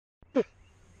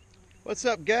What's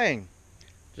up, gang?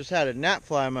 Just had a gnat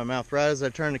fly in my mouth right as I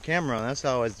turned the camera on. That's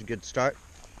always a good start.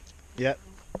 Yep.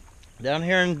 Down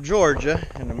here in Georgia,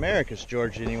 in America's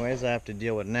Georgia anyways, I have to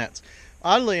deal with gnats.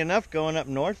 Oddly enough, going up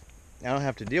north, I don't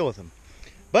have to deal with them.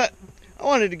 But I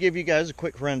wanted to give you guys a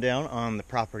quick rundown on the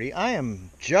property. I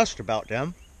am just about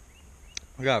done.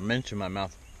 I got a mince in my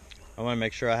mouth. I want to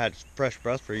make sure I had fresh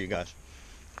breath for you guys.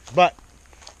 But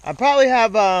I probably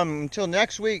have until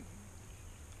next week.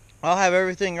 I'll have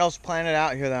everything else planted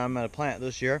out here that I'm going to plant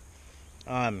this year.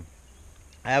 I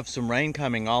have some rain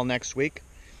coming all next week.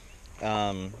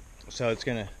 So it's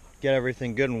going to get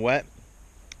everything good and wet.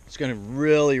 It's going to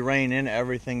really rain in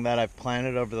everything that I've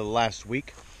planted over the last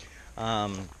week.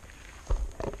 I'll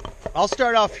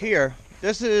start off here.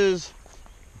 This is,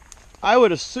 I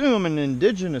would assume, an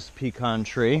indigenous pecan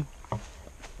tree.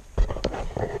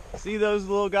 See those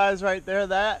little guys right there?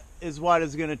 That is what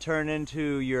is going to turn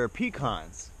into your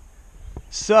pecans.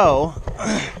 So,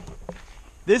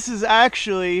 this is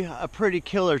actually a pretty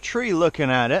killer tree looking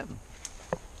at it.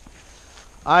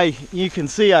 You can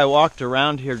see I walked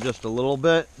around here just a little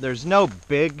bit. There's no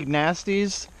big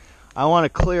nasties. I want to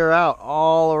clear out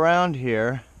all around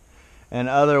here and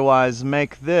otherwise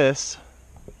make this,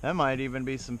 that might even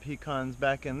be some pecans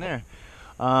back in there,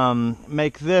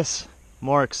 make this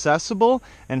more accessible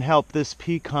and help this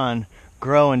pecan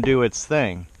grow and do its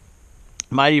thing.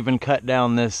 Might even cut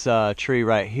down this tree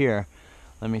right here.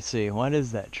 Let me see, what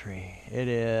is that tree? It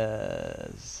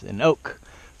is an oak.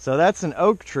 So that's an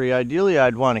oak tree. Ideally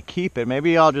I'd want to keep it.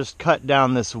 Maybe I'll just cut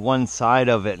down this one side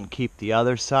of it and keep the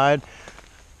other side.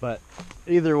 But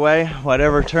either way,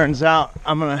 whatever turns out,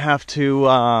 I'm gonna have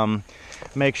to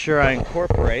make sure I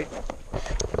incorporate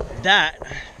that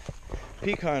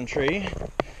pecan tree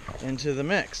into the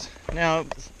mix. Now,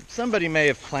 somebody may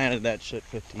have planted that shit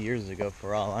 50 years ago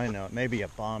for all I know. It may be a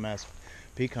bomb-ass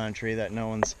pecan tree that no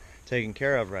one's taking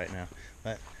care of right now.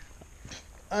 But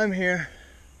I'm here.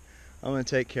 I'm going to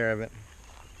take care of it.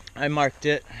 I marked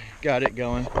it. Got it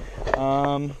going.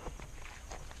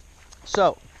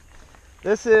 So,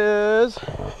 this is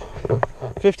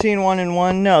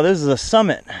 15-1-1. No, this is a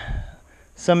Summit.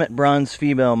 Summit Bronze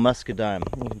Female Muscadine.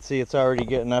 You can see it's already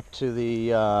getting up to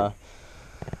the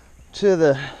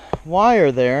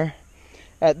wire there.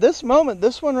 At this moment,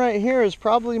 this one right here is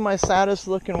probably my saddest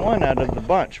looking one out of the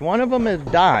bunch. One of them has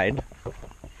died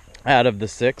out of the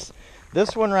 6.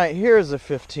 This one right here is a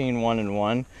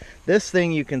 15-1-1. This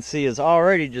thing you can see is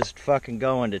already just fucking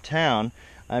going to town.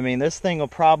 I mean, this thing will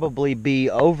probably be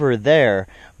over there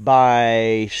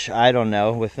by, I don't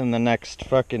know, within the next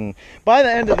fucking, by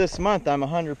the end of this month, I'm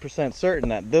 100% certain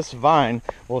that this vine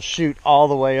will shoot all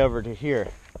the way over to here.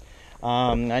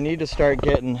 I need to start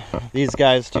getting these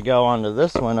guys to go onto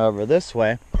this one over this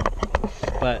way,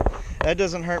 but that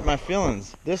doesn't hurt my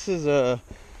feelings. This is a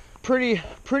pretty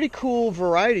cool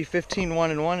variety,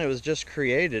 15-1-1. It was just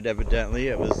created, evidently.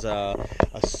 It was a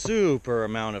super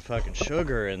amount of fucking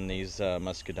sugar in these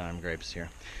muscadine grapes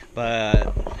here.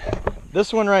 But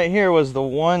this one right here was the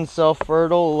one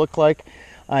self-fertile. It looked like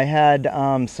I had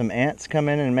some ants come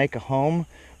in and make a home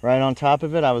right on top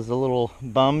of it. I was a little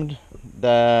bummed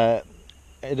that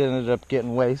it ended up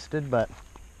getting wasted, but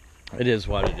it is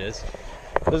what it is.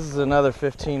 This is another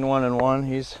 15-1-1.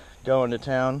 He's going to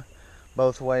town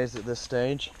both ways at this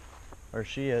stage. Or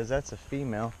she is. That's a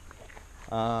female.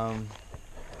 Got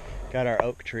our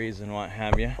oak trees and what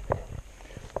have you.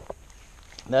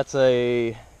 That's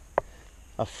a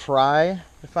fry,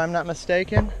 if I'm not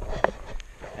mistaken.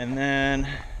 And then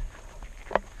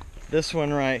this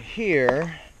one right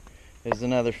here is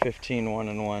another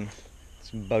 15-1-1. It's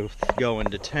both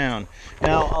going to town.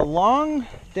 Now, along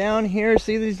down here,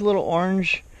 see these little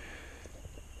orange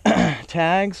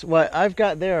tags? What I've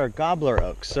got there are gobbler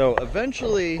oaks. So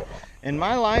eventually, in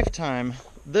my lifetime,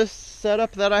 this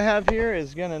setup that I have here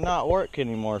is going to not work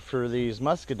anymore for these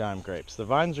muscadine grapes. The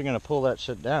vines are going to pull that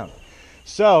shit down.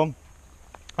 So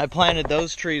I planted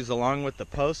those trees along with the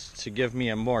posts to give me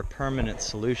a more permanent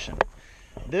solution.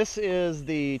 This is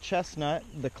the chestnut,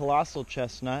 the colossal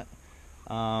chestnut.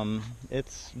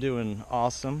 It's doing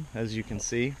awesome, as you can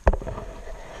see.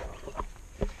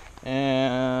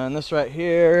 And this right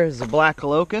here is a black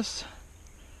locust.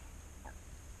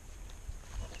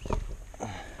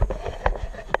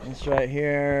 This right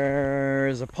here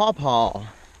is a pawpaw.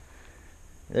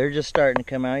 They're just starting to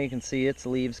come out. You can see its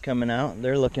leaves coming out.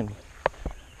 They're looking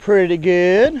pretty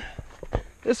good.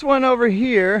 This one over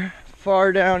here,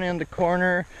 far down in the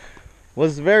corner,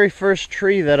 was the very first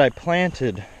tree that I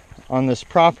planted on this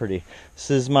property.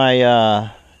 This is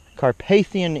my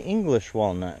Carpathian English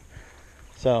walnut.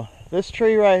 So this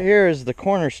tree right here is the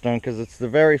cornerstone because it's the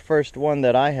very first one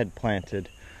that I had planted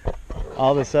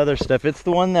all this other stuff. It's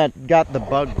the one that got the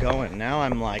bug going. Now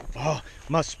I'm like, oh,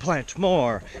 must plant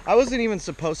more. I wasn't even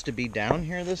supposed to be down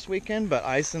here this weekend, but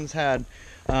Ison's had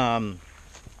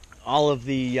all of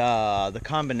the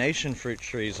combination fruit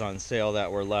trees on sale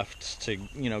that were left to,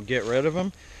 you know, get rid of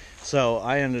them. So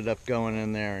I ended up going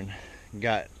in there and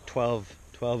got 12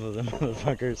 of them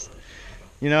motherfuckers.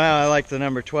 You know how I like the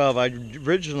number 12? I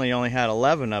originally only had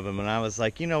 11 of them, and I was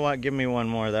like, you know what, give me one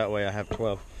more, that way I have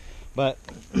 12. But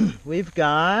we've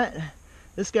got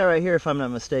this guy right here, if I'm not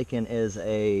mistaken, is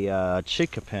a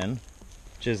chickapin,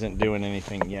 which isn't doing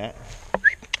anything yet.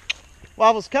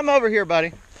 Wobbles, come over here,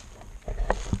 buddy.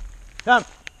 Come.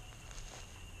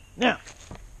 Now.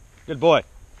 Good boy.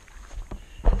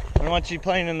 I don't want you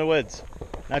playing in the woods.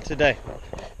 Not today.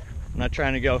 I'm not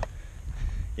trying to go.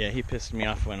 Yeah, he pissed me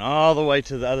off. Went all the way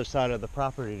to the other side of the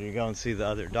property to go and see the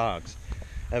other dogs.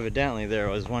 Evidently, there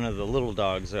was one of the little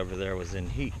dogs over there was in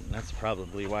heat, and that's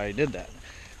probably why he did that.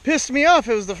 Pissed me off.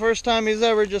 It was the first time he's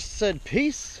ever just said,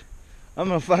 peace. I'm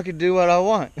gonna fucking do what I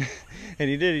want. And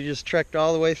he did. He just trekked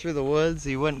all the way through the woods.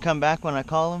 He wouldn't come back when I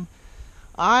call him.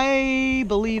 I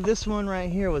believe this one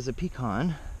right here was a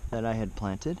pecan that I had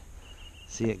planted.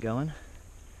 See it going?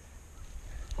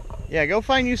 Yeah, go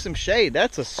find you some shade.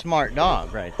 That's a smart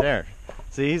dog right there.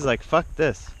 See, he's like, fuck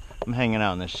this. I'm hanging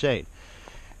out in the shade.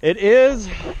 It is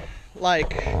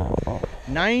like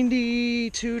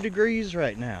 92 degrees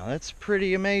right now. That's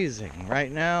pretty amazing.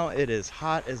 Right now, it is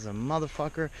hot as a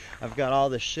motherfucker. I've got all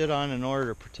this shit on in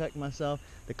order to protect myself.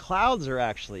 The clouds are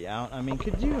actually out. I mean,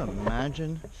 could you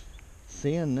imagine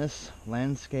seeing this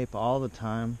landscape all the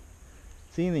time?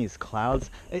 Seeing these clouds.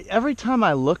 Every time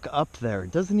I look up there,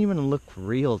 it doesn't even look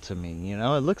real to me, you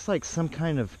know? It looks like some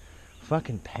kind of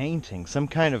fucking painting, some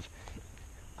kind of,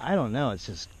 I don't know, it's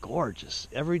just gorgeous.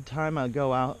 Every time I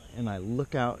go out and I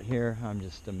look out here, I'm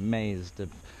just amazed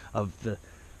of the,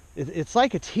 it's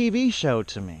like a TV show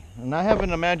to me. And I have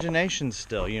an imagination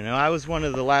still, you know? I was one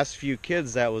of the last few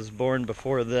kids that was born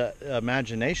before the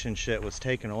imagination shit was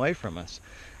taken away from us.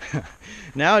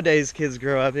 Nowadays kids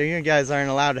grow up, you guys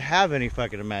aren't allowed to have any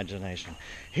fucking imagination.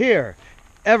 Here,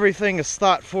 everything is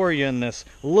thought for you in this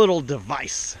little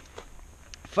device.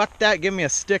 Fuck that, give me a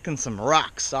stick and some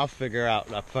rocks. I'll figure out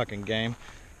a fucking game.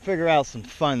 Figure out some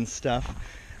fun stuff.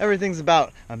 Everything's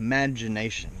about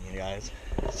imagination, you guys.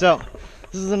 So,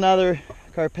 this is another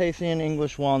Carpathian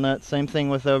English walnut. Same thing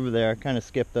with over there. Kind of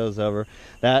skip those over.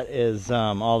 That is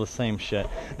all the same shit.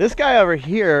 This guy over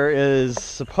here is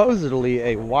supposedly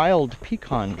a wild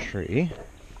pecan tree.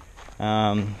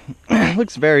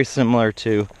 Looks very similar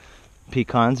to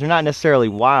pecans. They're not necessarily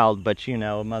wild, but you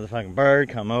know, a motherfucking bird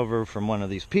come over from one of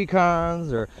these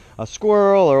pecans, or a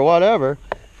squirrel, or whatever.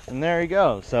 And there you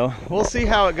go. So we'll see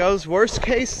how it goes. Worst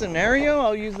case scenario,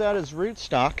 I'll use that as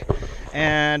rootstock.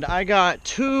 And I got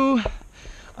two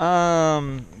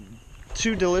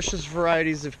delicious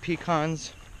varieties of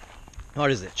pecans.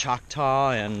 What is it?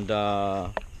 Choctaw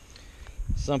and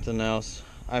something else.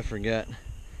 I forget.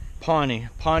 Pawnee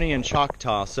and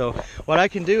Choctaw. So what I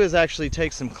can do is actually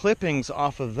take some clippings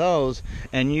off of those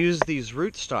and use these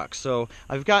rootstocks. So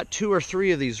I've got 2 or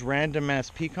 3 of these random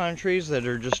ass pecan trees that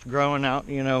are just growing out,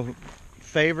 you know,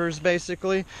 favors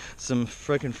basically. Some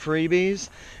freaking freebies.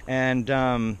 And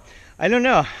I don't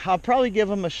know. I'll probably give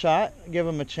them a shot, give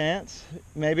them a chance.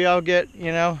 Maybe I'll get,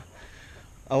 you know,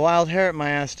 a wild hair at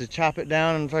my ass to chop it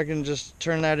down and fucking just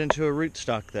turn that into a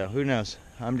rootstock though. Who knows?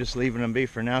 I'm just leaving them be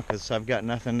for now because I've got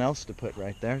nothing else to put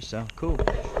right there, so cool.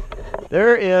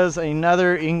 There is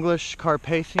another English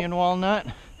Carpathian walnut,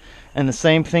 and the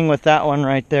same thing with that one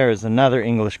right there is another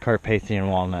English Carpathian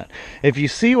walnut. If you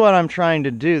see what I'm trying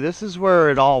to do, this is where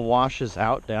it all washes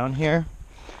out down here.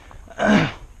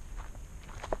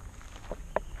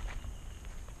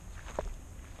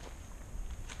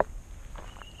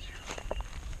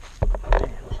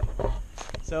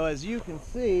 So as you can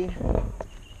see,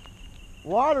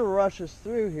 water rushes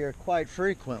through here quite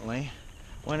frequently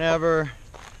whenever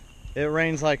it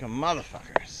rains like a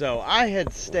motherfucker. So I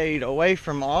had stayed away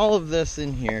from all of this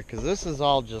in here because this is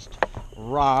all just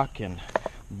rock and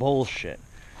bullshit.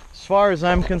 As far as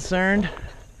I'm concerned,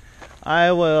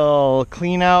 I will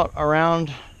clean out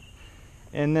around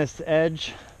in this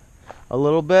edge a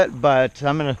little bit, but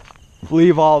I'm gonna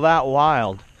leave all that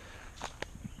wild.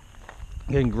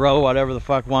 You can grow whatever the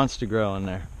fuck wants to grow in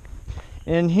there.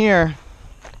 In here,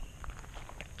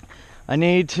 I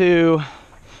need to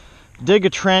dig a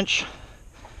trench.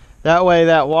 That way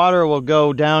that water will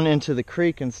go down into the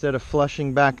creek instead of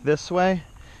flushing back this way.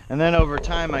 And then over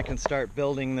time I can start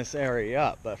building this area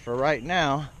up. But for right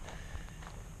now,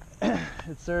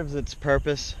 it serves its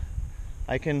purpose.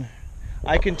 I can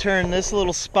I can turn this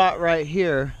little spot right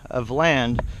here of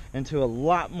land into a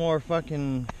lot more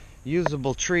fucking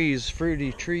usable trees,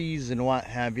 fruity trees and what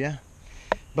have you.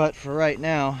 But for right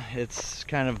now, it's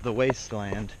kind of the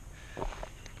wasteland.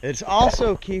 It's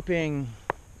also keeping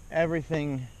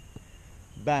everything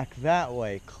back that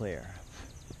way clear.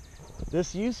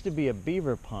 This used to be a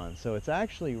beaver pond, so it's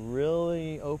actually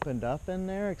really opened up in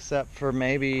there, except for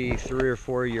maybe 3 or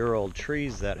 4 year old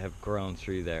trees that have grown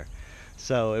through there.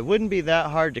 So it wouldn't be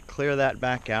that hard to clear that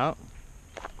back out,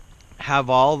 have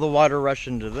all the water rush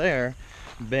into there,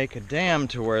 make a dam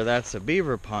to where that's a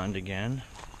beaver pond again.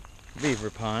 Beaver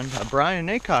pond, a Brian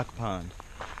Aycock pond.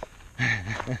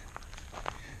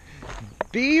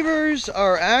 Beavers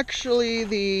are actually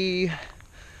the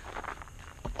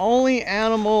only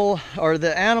animal, or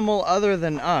the animal other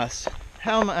than us.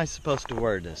 How am I supposed to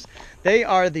word this? They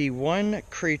are the one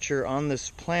creature on this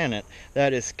planet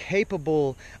that is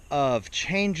capable of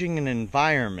changing an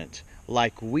environment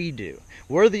like we do.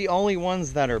 We're the only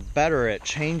ones that are better at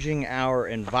changing our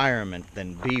environment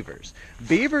than beavers.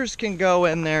 Beavers can go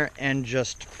in there and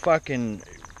just fucking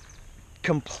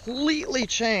completely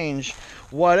change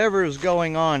whatever is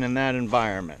going on in that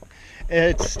environment.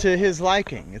 It's to his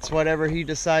liking. It's whatever he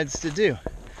decides to do.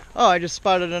 Oh, I just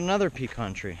spotted another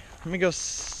pecan tree. Let me go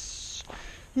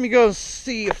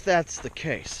see if that's the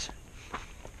case.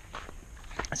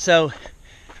 So,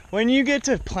 when you get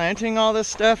to planting all this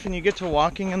stuff and you get to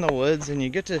walking in the woods and you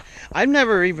get to... I've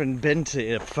never even been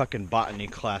to a fucking botany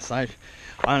class.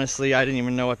 Honestly, I didn't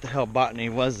even know what the hell botany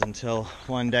was until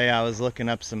one day I was looking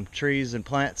up some trees and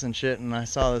plants and shit and I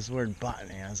saw this word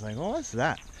botany. I was like, well, what's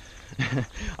that?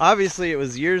 Obviously, it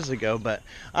was years ago, but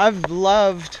I've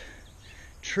loved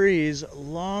trees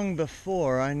long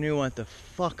before I knew what the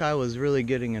fuck I was really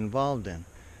getting involved in.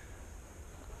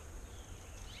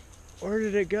 Where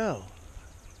did it go?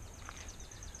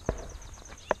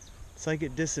 It's like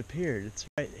it disappeared. It's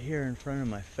right here in front of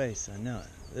my face. I know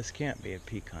it. This can't be a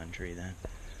pecan tree then.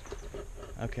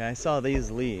 Okay, I saw these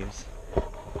leaves.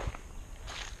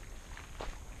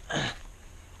 I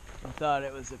thought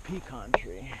it was a pecan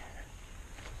tree.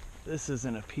 This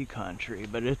isn't a pecan tree,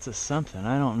 but it's a something.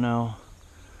 I don't know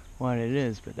what it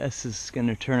is, but this is going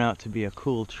to turn out to be a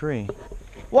cool tree.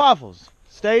 Waffles,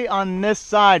 stay on this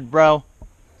side, bro.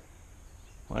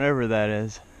 Whatever that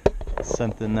is. It's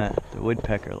something that the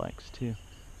woodpecker likes too.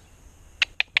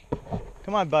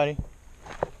 Come on, buddy.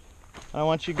 I don't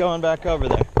want you going back over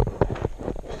there.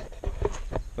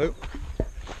 Oop.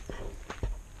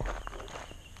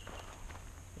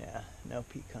 Yeah, no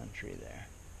pecan tree there.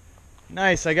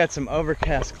 Nice, I got some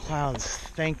overcast clouds.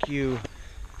 Thank you,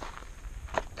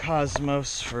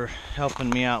 Cosmos, for helping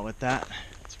me out with that.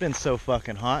 It's been so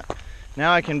fucking hot.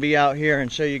 Now I can be out here and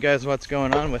show you guys what's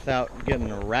going on without getting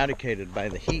eradicated by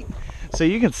the heat. So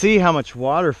you can see how much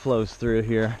water flows through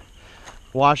here.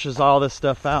 Washes all this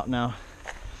stuff out now.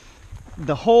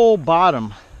 The whole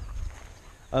bottom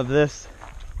of this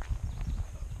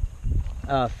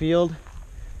field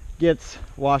gets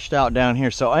washed out down here.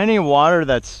 So any water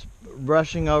that's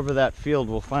rushing over that field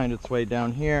will find its way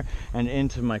down here and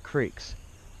into my creeks.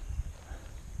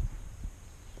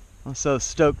 I'm so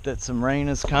stoked that some rain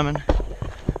is coming.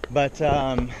 But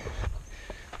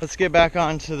let's get back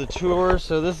onto the tour.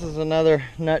 So this is another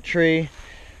nut tree.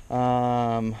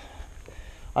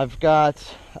 I've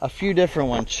got a few different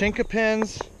ones.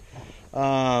 Chinkapins,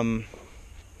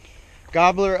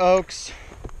 gobbler oaks,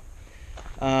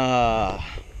 what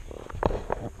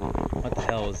the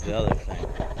hell was the other thing?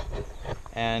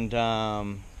 And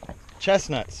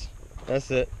chestnuts. That's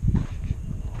it.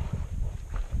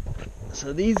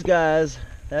 So these guys,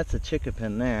 that's a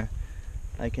chinkapin there.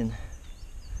 I can...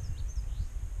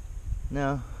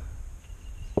 No,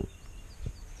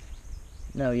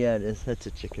 yeah, it is. That's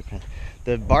a chinkapin.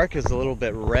 The bark is a little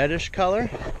bit reddish color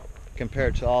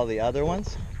compared to all the other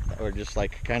ones, or just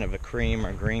like kind of a cream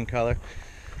or green color.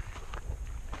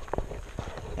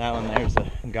 That one there's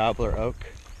a gobbler oak.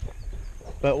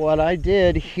 But what I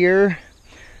did here,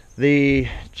 the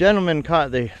gentleman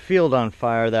caught the field on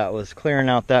fire that was clearing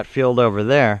out that field over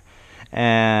there,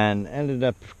 and ended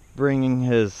up bringing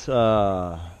his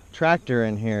tractor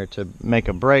in here to make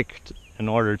a break in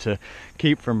order to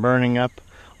keep from burning up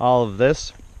all of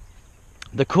this.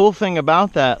 The cool thing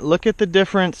about that, look at the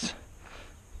difference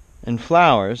in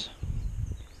flowers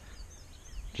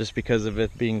just because of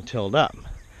it being tilled up.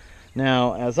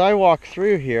 Now, as I walk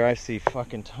through here, I see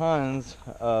fucking tons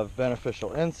of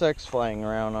beneficial insects flying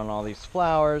around on all these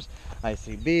flowers. I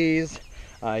see bees.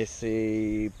 I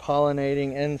see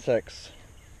pollinating insects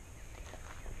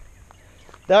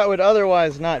that would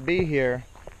otherwise not be here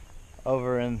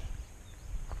over in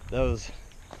those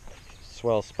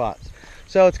swell spots.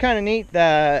 So it's kind of neat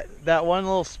that that one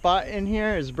little spot in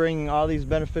here is bringing all these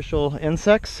beneficial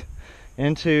insects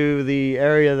into the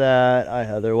area that I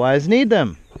otherwise need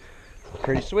them.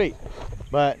 Pretty sweet.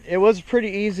 But it was pretty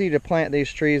easy to plant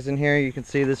these trees in here. You can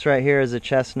see this right here is a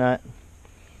chestnut.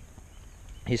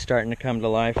 He's starting to come to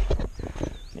life.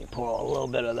 Let me pour a little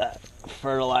bit of that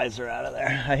fertilizer out of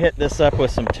there. I hit this up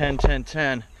with some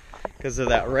 10-10-10 because of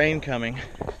that rain coming.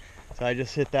 So I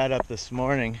just hit that up this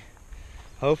morning.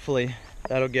 Hopefully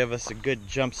that'll give us a good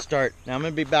jump start. Now I'm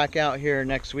going to be back out here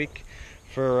next week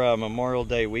for Memorial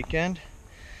Day weekend.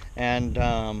 And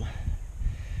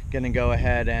going to go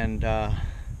ahead and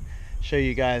show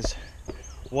you guys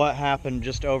what happened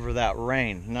just over that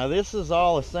rain. Now this is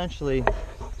all essentially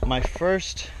my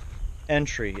first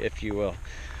entry, if you will,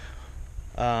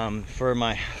 for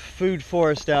my food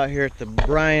forest out here at the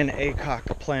Brian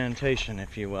Acock Plantation,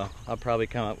 if you will. I'll probably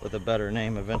come up with a better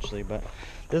name eventually, but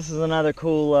this is another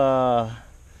cool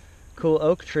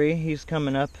oak tree. He's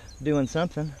coming up doing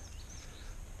something.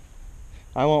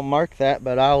 I won't mark that,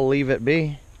 but I'll leave it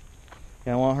be.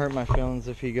 It won't hurt my feelings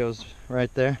if he goes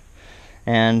right there.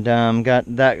 And got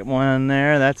that one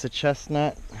there. That's a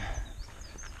chestnut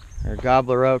or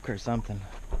gobbler oak or something.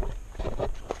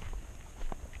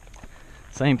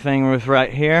 Same thing with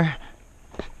right here.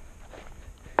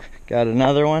 Got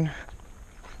another one.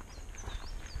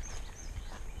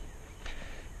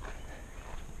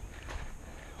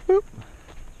 Whoop.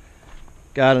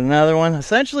 Got another one.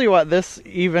 Essentially what this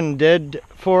even did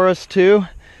for us too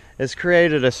is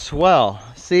created a swell.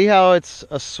 See how it's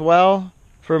a swell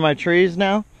for my trees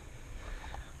now?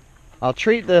 I'll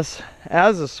treat this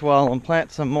as a swell and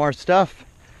plant some more stuff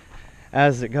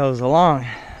as it goes along.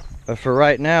 But for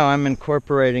right now, I'm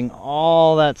incorporating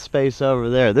all that space over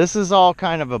there. This is all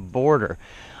kind of a border.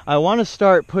 I want to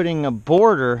start putting a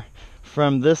border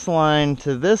from this line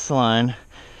to this line,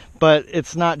 but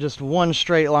it's not just one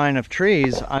straight line of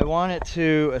trees. I want it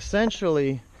to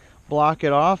essentially block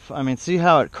it off. I mean, see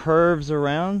how it curves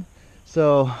around?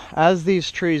 So as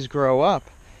these trees grow up,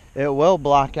 it will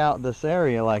block out this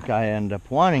area like I end up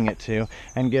wanting it to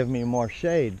and give me more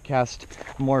shade, cast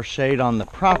more shade on the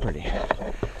property.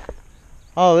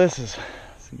 Oh, this is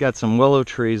got some willow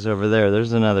trees over there.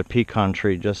 There's another pecan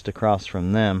tree just across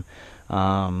from them.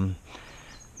 Then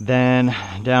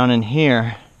down in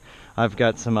here, I've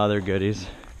got some other goodies.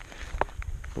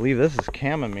 I believe this is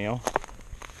chamomile.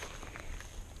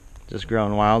 Just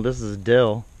growing wild. This is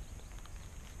dill.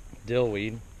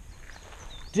 Dillweed.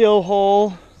 Dill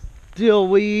hole. Dill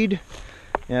weed.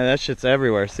 Yeah, that shit's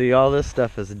everywhere. See, all this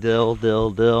stuff is dill.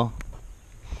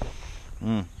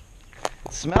 It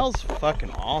smells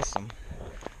fucking awesome.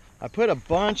 I put a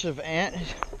bunch of ant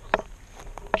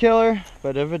killer,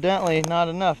 but evidently not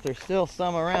enough. There's still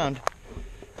some around.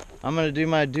 I'm gonna do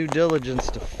my due diligence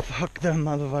to fuck them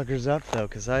motherfuckers up though,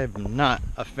 because I am not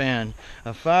a fan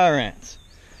of fire ants.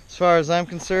 As far as I'm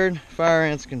concerned, fire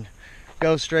ants can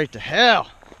go straight to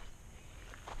hell.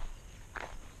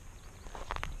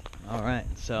 Alright,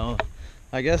 so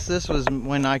I guess this was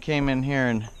when I came in here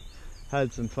and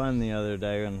had some fun the other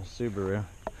day on the Subaru.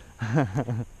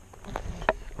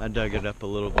 I dug it up a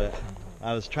little bit.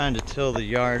 I was trying to till the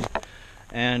yard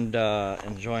and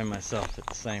enjoy myself at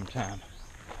the same time.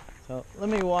 So let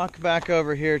me walk back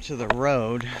over here to the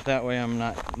road. That way I'm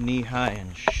not knee-high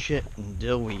in shit and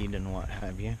dillweed and what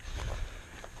have you.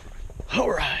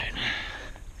 Alright.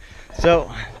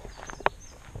 So,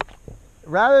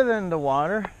 rather than the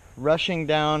water rushing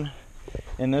down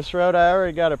in this road, I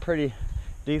already got a pretty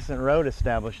decent road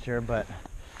established here, but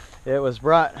it was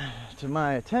brought to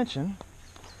my attention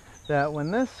that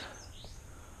when this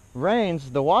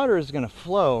rains, the water is going to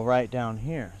flow right down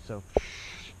here. So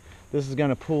this is going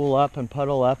to pool up and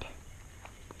puddle up.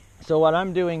 So what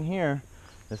I'm doing here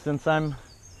is, since I'm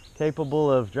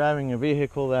capable of driving a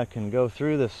vehicle that can go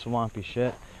through this swampy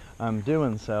shit, I'm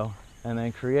doing so, and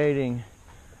then creating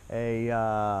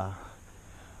a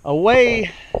way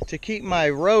to keep my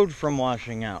road from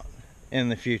washing out in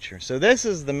the future. So this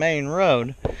is the main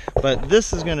road, but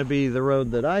this is going to be the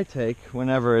road that I take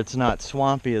whenever it's not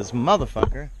swampy as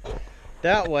motherfucker.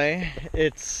 That way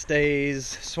it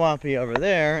stays swampy over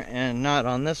there and not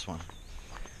on this one.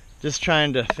 Just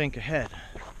trying to think ahead.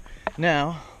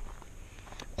 Now,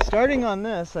 starting on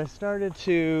this, I started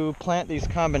to plant these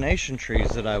combination trees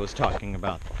that I was talking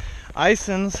about.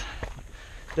 Ison's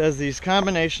does these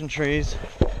combination trees.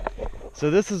 So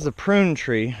this is a plum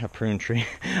tree,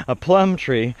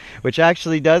 which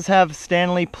actually does have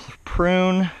Stanley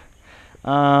prune.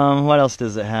 What else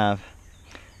does it have?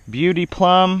 Beauty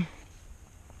plum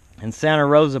and Santa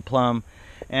Rosa plum.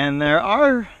 And there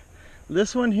are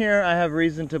this one here I have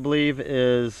reason to believe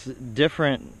is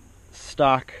different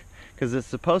stock, because it's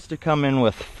supposed to come in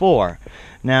with 4.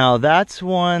 Now that's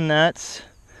one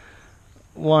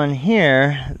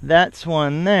here, that's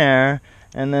one there,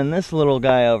 and then this little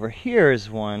guy over here is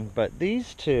one. But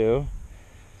these two,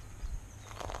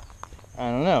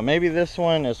 I don't know, maybe this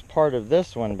one is part of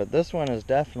this one, but this one is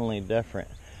definitely different.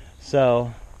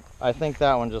 So I think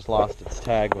that one just lost its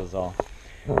tag was all.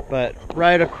 But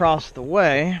right across the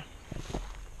way,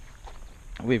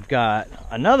 we've got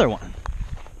another one.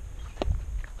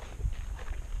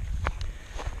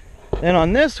 Then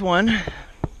on this one,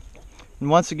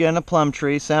 once again a plum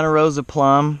tree, Santa Rosa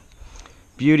plum,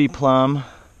 beauty plum,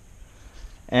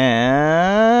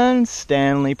 and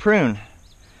Stanley prune.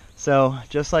 So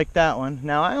just like that one.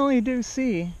 Now I only do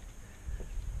see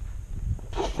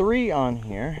 3 on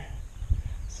here.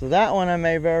 So that one I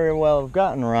may very well have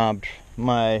gotten robbed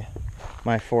my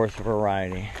 4th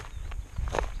variety.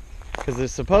 Because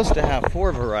it's supposed to have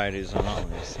 4 varieties on all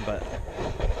these, but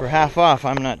for half off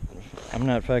I'm not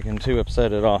fucking too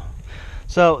upset at all.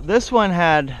 So this one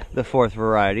had the 4th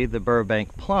variety, the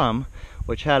Burbank plum,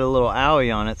 which had a little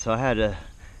owie on it, so I had to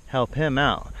help him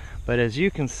out. But as you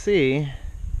can see,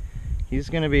 he's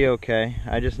gonna be okay.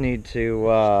 I just need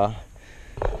to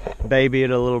baby it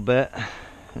a little bit.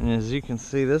 And as you can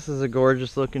see, this is a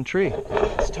gorgeous looking tree.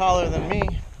 It's taller than me.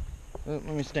 Let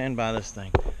me stand by this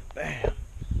thing. Bam.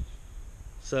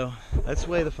 So that's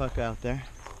way the fuck out there.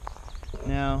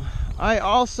 Now, I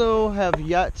also have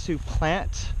yet to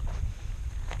plant.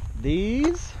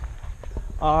 These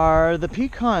are the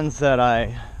pecans that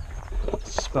I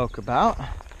spoke about.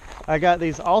 I got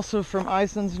these also from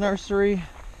Ison's Nursery.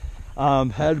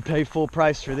 Had to pay full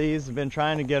price for these. I've been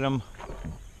trying to get them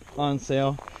on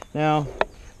sale. Now,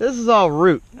 this is all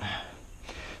root.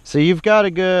 So you've got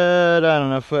a good, I don't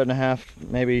know, 1.5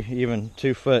 foot, maybe even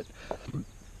 2 foot.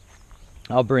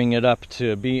 I'll bring it up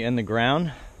to be in the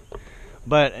ground.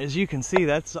 But as you can see,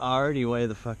 that's already way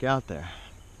the fuck out there.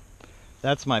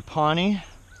 That's my Pawnee.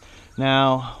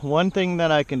 Now, one thing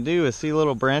that I can do is see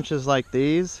little branches like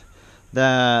these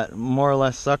that more or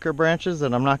less sucker branches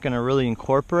that I'm not going to really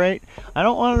incorporate. I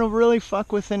don't want to really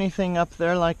fuck with anything up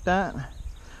there like that.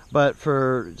 But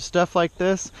for stuff like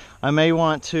this, I may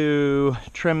want to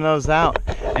trim those out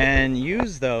and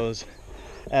use those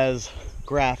as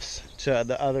grafts to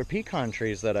the other pecan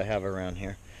trees that I have around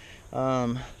here.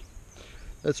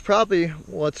 That's probably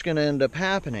what's going to end up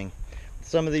happening.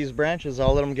 Some of these branches,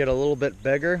 I'll let them get a little bit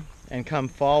bigger, and come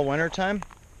fall, winter time,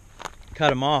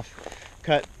 cut them off.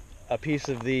 Cut a piece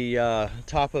of the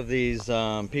top of these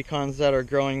pecans that are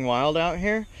growing wild out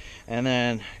here, and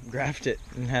then graft it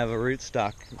and have a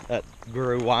rootstock that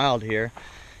grew wild here.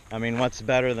 I mean, what's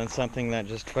better than something that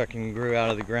just fucking grew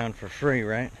out of the ground for free,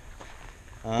 right?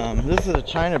 This is a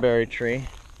Chinaberry tree.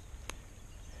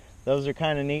 Those are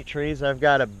kind of neat trees. I've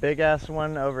got a big ass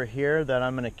one over here that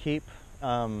I'm going to keep,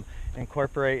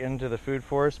 incorporate into the food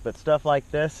forest, but stuff like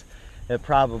this, it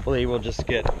probably will just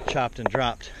get chopped and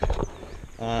dropped.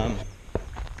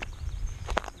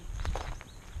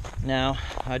 Now,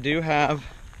 I do have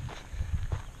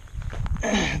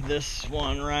this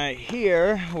one right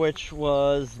here, which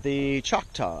was the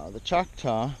Choctaw. The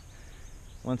Choctaw,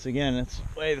 once again, it's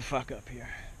way the fuck up here.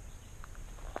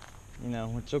 You know,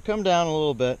 which will come down a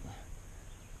little bit.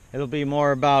 It'll be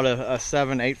more about a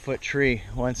 7-8 foot tree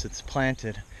once it's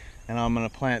planted, and I'm going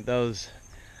to plant those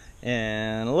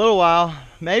in a little while.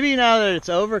 Maybe now that it's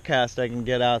overcast I can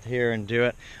get out here and do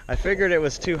it. I figured it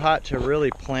was too hot to really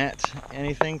plant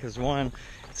anything, because one,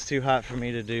 it's too hot for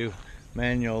me to do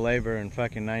manual labor in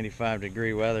fucking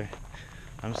 95-degree weather.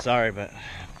 I'm sorry, but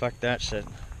fuck that shit.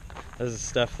 This is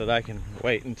stuff that I can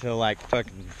wait until like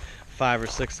fucking 5 or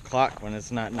 6 o'clock when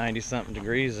it's not 90-something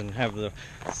degrees and have the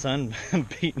sun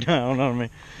beat down on me.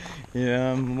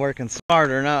 Yeah, I'm working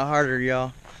smarter, not harder,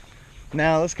 y'all.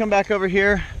 Now let's come back over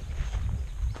here.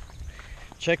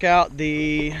 Check out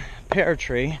the pear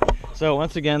tree. So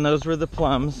once again, those were the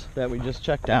plums that we just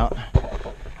checked out.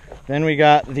 Then we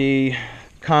got the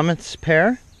Comets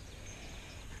pear,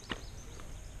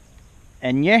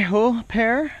 Añejo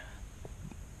pear,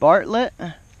 Bartlett,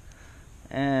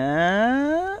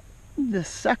 and the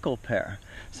Seckel pear.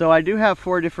 So I do have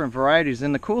 4 different varieties,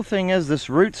 and the cool thing is this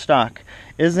rootstock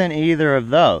isn't either of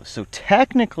those. So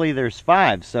technically there's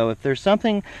 5. So if there's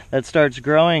something that starts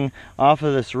growing off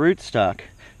of this rootstock,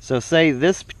 so say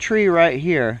this tree right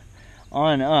here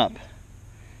on up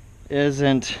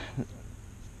isn't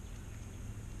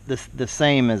the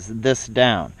same as this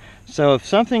down. So if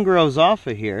something grows off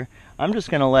of here, I'm just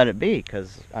going to let it be,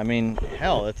 because I mean,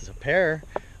 hell, it's a pear.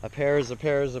 A pear is a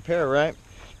pear is a pear, right?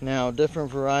 Now,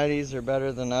 different varieties are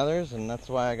better than others, and that's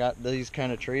why I got these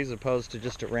kind of trees opposed to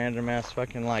just a random ass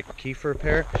fucking like kefir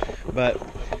pear. But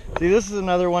see, this is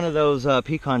another one of those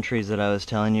pecan trees that I was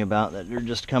telling you about that are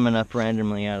just coming up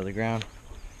randomly out of the ground.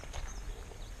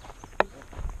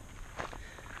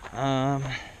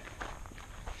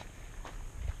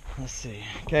 Let's see.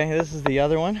 Okay, this is the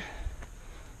other one.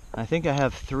 I think I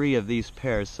have 3 of these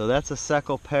pears. So that's a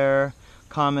Seckel pear,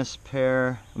 Camas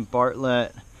pear,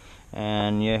 Bartlett,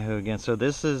 and Yahoo again. So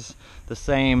this is the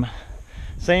same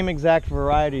exact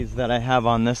varieties that I have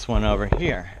on this one over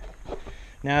here.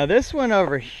 Now this one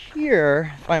over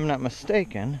here, if I'm not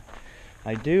mistaken,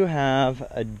 I do have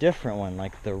a different one,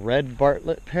 like the red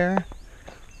Bartlett pear.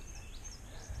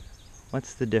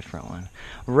 What's the different one?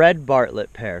 Red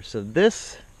Bartlett pear. So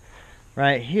this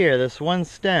right here, this one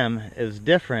stem is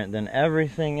different than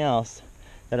everything else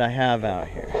that I have out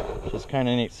here, which is kind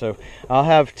of neat. So I'll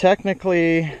have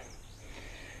technically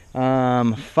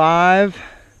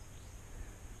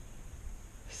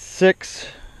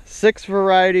 6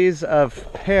 varieties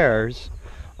of pears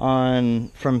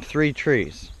from 3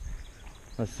 trees.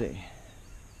 Let's see.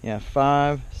 Yeah,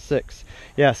 5, 6.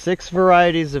 Yeah, 6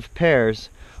 varieties of pears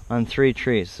on 3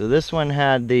 trees. So this one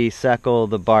had the Seckel,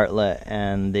 the Bartlett,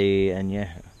 and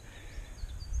Yahoo.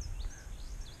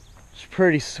 It's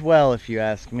pretty swell if you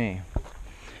ask me.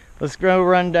 Let's go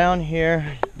run down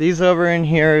here. These over in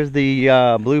here is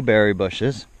the blueberry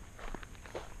bushes.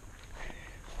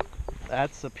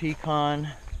 That's a pecan.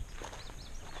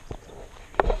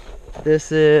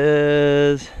 This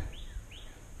is,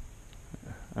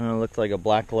 I don't know, looks like a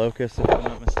black locust if I'm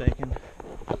not mistaken.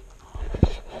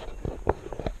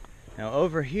 Now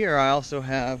over here I also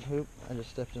have, oop, I just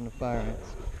stepped into fire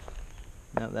ants.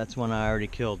 No, that's one I already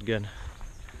killed, good.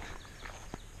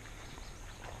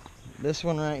 This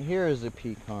one right here is a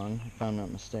pecan, if I'm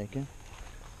not mistaken.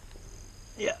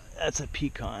 Yeah, that's a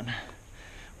pecan.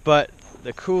 But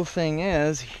the cool thing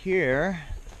is, here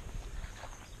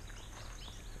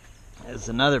is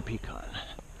another pecan.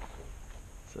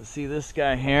 So see this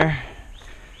guy here?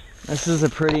 This is a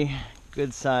pretty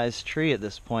good sized tree at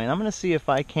this point. I'm gonna see if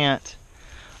I can't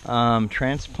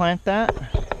transplant that,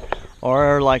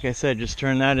 or like I said, just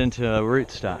turn that into a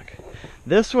rootstock.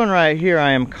 This one right here,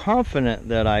 I am confident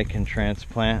that I can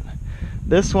transplant.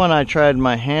 This one I tried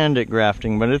my hand at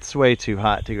grafting, but it's way too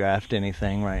hot to graft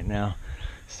anything right now.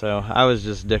 So I was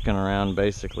just dicking around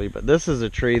basically. But this is a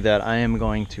tree that I am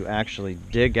going to actually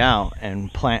dig out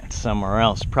and plant somewhere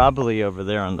else, probably over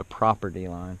there on the property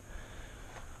line.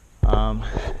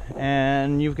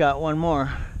 And you've got one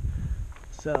more.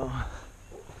 So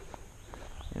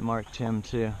I marked him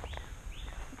too.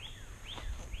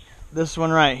 This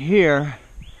one right here,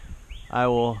 I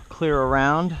will clear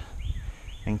around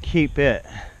and keep it.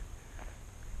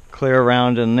 Clear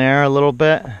around in there a little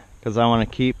bit, because I want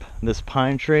to keep this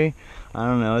pine tree. I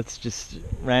don't know, it's just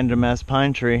random ass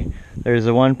pine tree. There's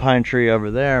a one pine tree over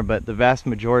there, but the vast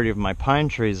majority of my pine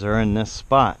trees are in this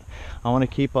spot. I want to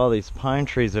keep all these pine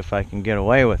trees if I can get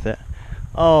away with it.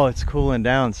 Oh, it's cooling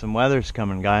down. Some weather's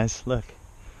coming, guys. Look.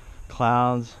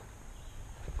 Clouds.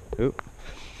 Oop.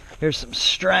 Here's some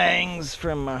strangs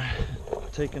from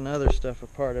taking other stuff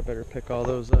apart. I better pick all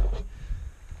those up.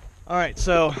 Alright,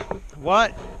 so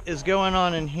what is going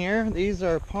on in here? These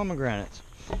are pomegranates.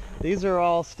 These are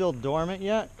all still dormant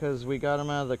yet because we got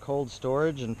them out of the cold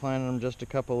storage and planted them just a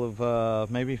couple of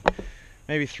maybe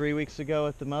 3 weeks ago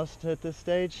at the most at this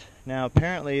stage. Now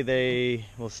apparently they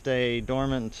will stay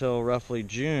dormant until roughly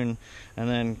June and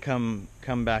then come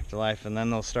back to life, and then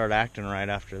they'll start acting right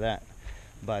after that.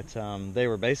 But they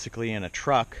were basically in a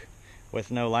truck with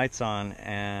no lights on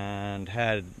and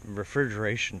had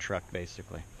refrigeration truck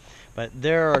basically. But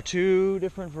there are 2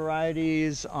 different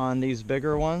varieties on these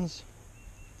bigger ones.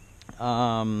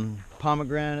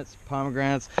 Pomegranates.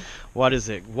 What is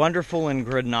it? Wonderful in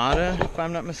Granada, if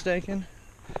I'm not mistaken.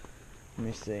 Let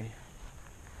me see.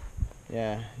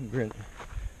 Yeah,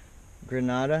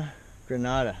 Granada.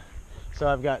 So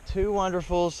I've got 2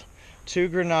 Wonderfuls, 2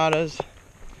 Granadas.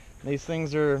 These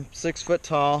things are 6 foot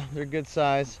tall. They're good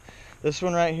size. This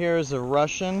one right here is a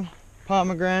Russian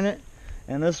pomegranate,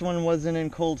 and this one wasn't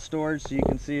in cold storage, so you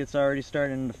can see it's already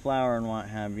starting to flower and what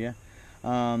have you.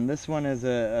 This one is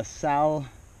a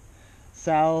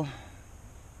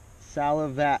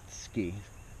Salavatsky.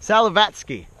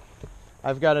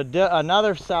 I've got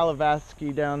another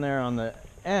Salavatsky down there on the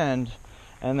end,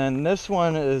 and then this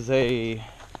one is a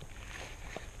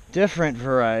different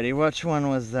variety. Which one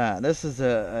was that? This is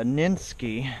a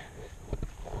Ninsky.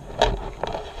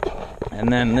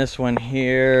 And then this one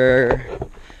here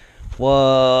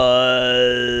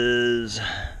was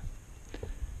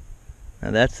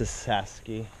Now that's a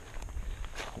Sasky,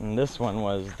 and this one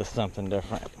was the something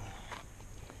different.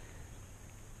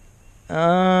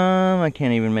 I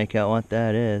can't even make out what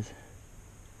that is.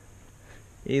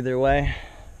 Either way,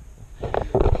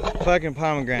 fucking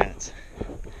pomegranates.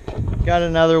 Got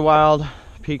another wild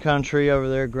pecan tree over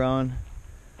there growing,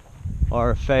 or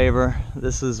a favor.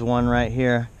 This is one right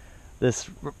here, this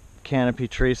canopy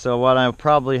tree. So what I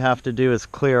probably have to do is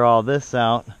clear all this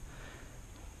out.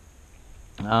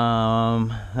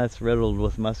 That's riddled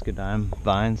with muscadine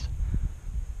vines.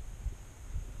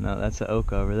 No, that's an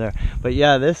oak over there. But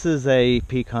yeah, this is a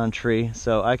pecan tree,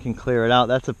 so I can clear it out.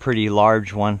 That's a pretty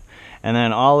large one. And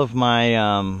then all of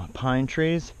my pine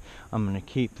trees, I'm gonna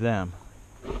keep them.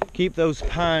 Keep those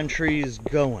pine trees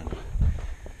going.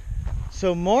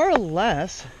 So more or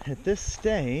less, at this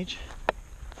stage,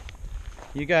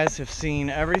 you guys have seen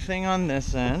everything on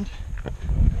this end.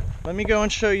 Let me go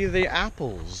and show you the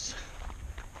apples.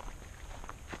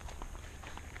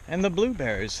 And the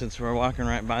blueberries. Since we're walking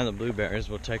right by the blueberries,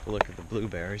 we'll take a look at the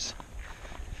blueberries.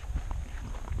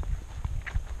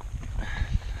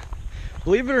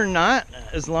 Believe it or not,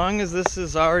 as long as this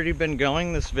has already been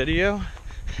going, this video,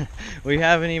 we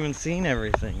haven't even seen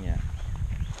everything yet.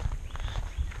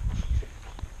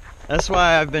 That's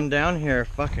why I've been down here a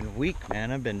fucking week,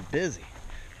 man. I've been busy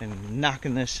and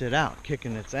knocking this shit out,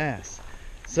 kicking its ass.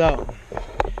 So,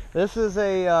 this is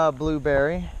a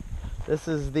blueberry. This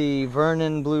is the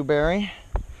Vernon blueberry.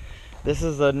 This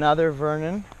is another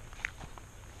Vernon.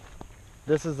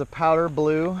 This is a powder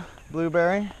blue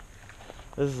blueberry.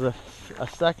 This is a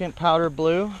second powder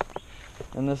blue.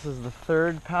 And this is the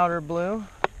third powder blue.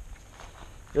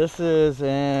 This is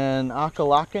an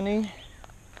Akalakani.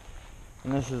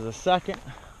 And this is a second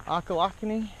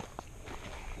Akalakani.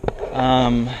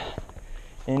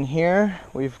 In here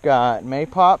we've got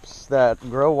maypops that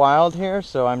grow wild here,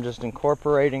 so I'm just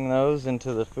incorporating those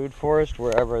into the food forest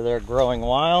wherever they're growing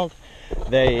wild.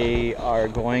 They are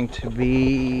going to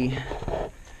be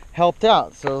helped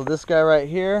out. So this guy right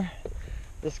here,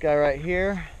 this guy right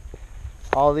here,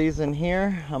 all these in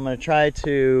here, I'm going to try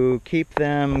to keep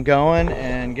them going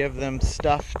and give them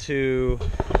stuff to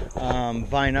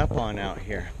vine up on out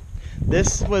here.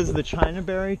 This was the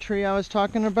Chinaberry tree I was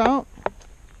talking about.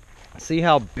 See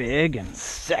how big and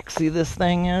sexy this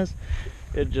thing is?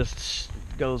 It just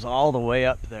goes all the way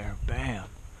up there. Bam.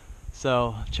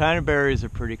 So Chinaberries are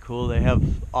pretty cool. They have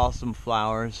awesome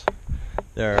flowers.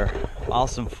 They're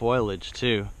awesome foliage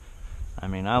too. I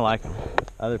mean, I like them.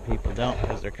 Other people don't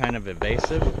because they're kind of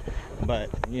invasive, but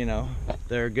you know,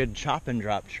 they're a good chop and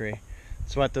drop tree.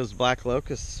 That's what those black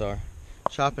locusts are.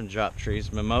 Chop and drop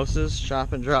trees. Mimosas,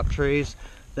 chop and drop trees.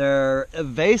 They're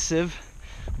invasive,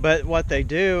 but what they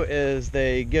do is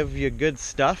they give you good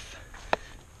stuff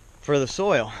for the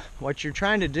soil. What you're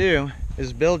trying to do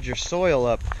is build your soil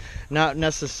up, not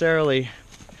necessarily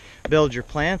build your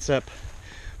plants up,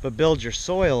 but build your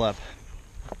soil up.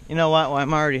 You know what? Well,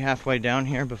 I'm already halfway down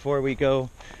here. Before we go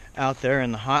out there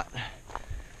in the hot,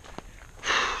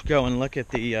 go and look at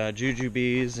the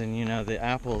jujubes and, you know, the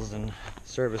apples and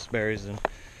service berries and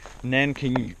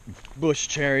nanking bush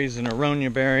cherries and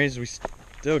aronia berries. We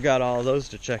still got all those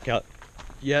to check out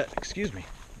yet. Excuse me.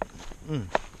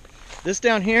 This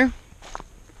down here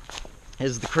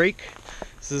is the creek.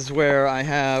 This is where I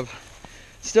have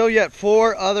still yet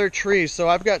 4 other trees. So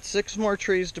I've got 6 more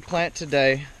trees to plant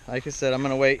today. Like I said, I'm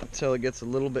gonna wait until it gets a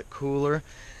little bit cooler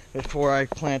before I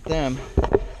plant them.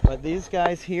 But these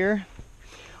guys here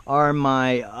are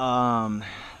my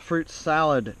fruit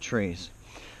salad trees.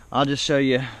 I'll just show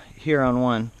you here on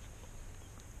one.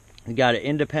 You got an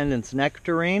Independence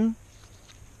nectarine.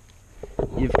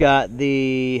 You've got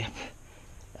the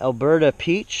Alberta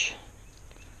peach.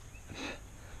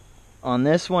 On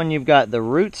this one, you've got the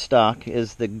rootstock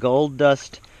is the gold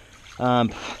dust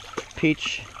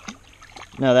peach.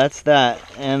 No, that's that.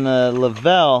 And the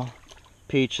Lavelle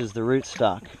peach is the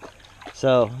rootstock.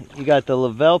 So you got the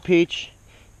Lavelle peach,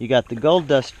 you got the gold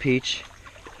dust peach,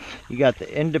 you got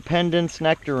the Independence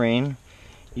nectarine,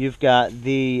 you've got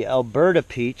the Alberta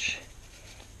peach,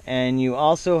 and you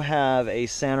also have a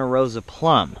Santa Rosa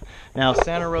plum. Now,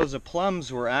 Santa Rosa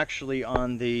plums were actually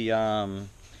on the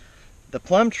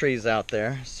plum trees out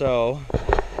there, so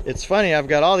it's funny, I've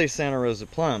got all these Santa Rosa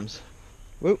plums.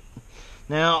 Whoop.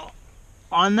 Now,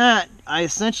 on that, I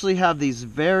essentially have these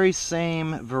very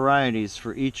same varieties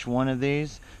for each one of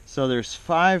these. So there's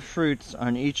 5 fruits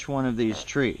on each one of these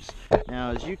trees.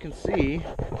 Now, as you can see,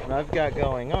 what I've got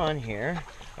going on here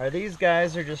are these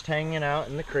guys are just hanging out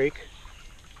in the creek.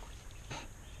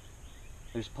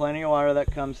 There's plenty of water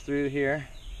that comes through here.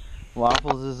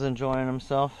 Waffles is enjoying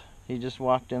himself. He just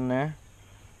walked in there.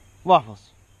 Waffles,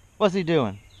 What's he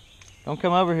doing? Don't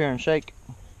come over here and shake.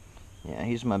 Yeah,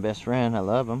 he's my best friend. I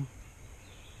love him.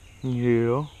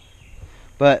 Yeah.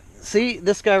 But see,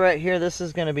 this guy right here, this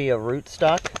is going to be a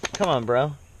rootstock. Come on,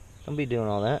 bro. Don't be doing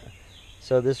all that.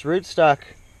 So this rootstock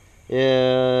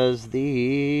is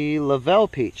the Lavelle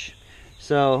peach.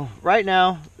 So right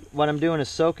now, what I'm doing is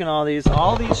soaking all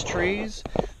these trees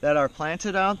that are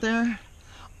planted out there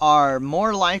are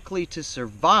more likely to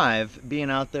survive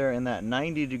being out there in that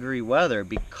 90-degree weather,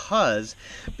 because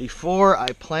before I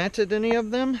planted any of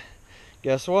them,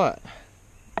 guess what?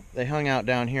 They hung out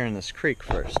down here in this creek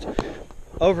first.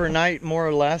 Overnight, more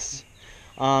or less,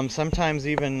 sometimes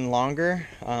even longer,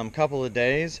 couple of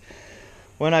days.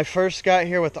 When I first got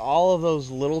here with all of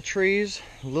those little trees,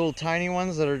 little tiny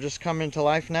ones that are just coming to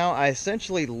life now, I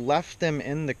essentially left them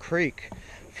in the creek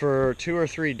for 2 or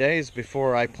 3 days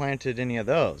before I planted any of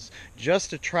those, just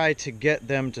to try to get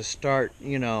them to start,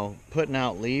 you know, putting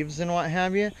out leaves and what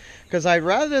have you. Because I'd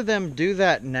rather them do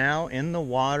that now in the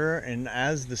water and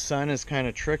as the sun is kind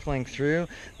of trickling through,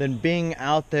 than being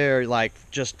out there like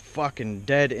just fucking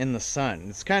dead in the sun.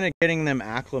 It's kind of getting them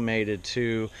acclimated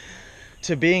to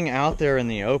being out there in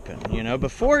the open, you know.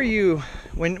 Before you,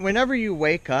 whenever you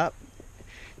wake up,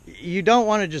 you don't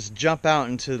want to just jump out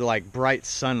into like bright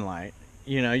sunlight.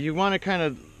 You know, you want to kind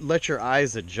of let your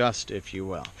eyes adjust, if you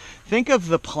will. Think of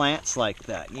the plants like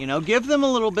that, you know, give them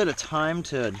a little bit of time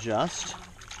to adjust.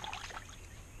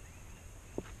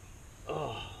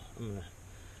 Oh, I'm gonna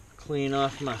clean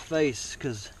off my face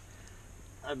because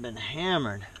I've been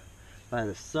hammered by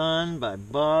the sun, by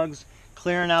bugs.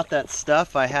 Clearing out that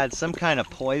stuff, I had some kind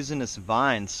of poisonous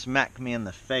vine smack me in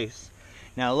the face.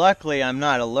 Now luckily I'm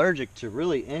not allergic to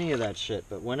really any of that shit,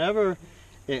 but whenever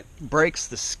it breaks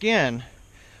the skin,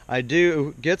 I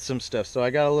do get some stuff. So I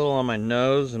got a little on my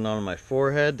nose and on my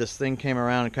forehead. This thing came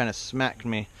around and kind of smacked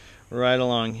me right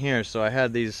along here. So I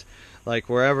had these, like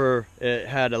wherever it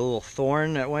had a little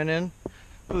thorn that went in.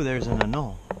 Ooh, there's an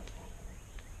anole.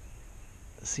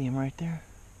 See him right there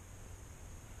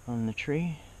on the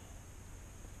tree?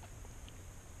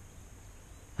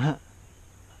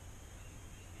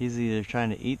 He's either trying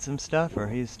to eat some stuff or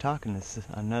he's talking to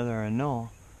another anole.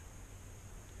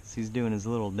 He's doing his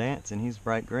little dance and he's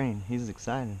bright green. He's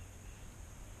excited.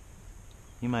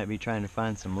 He might be trying to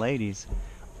find some ladies.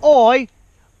 Oi!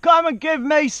 Come and give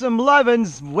me some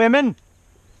lovin's, women!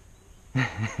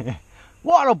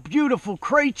 What a beautiful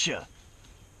creature!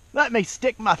 Let me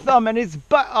stick my thumb in his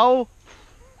butthole!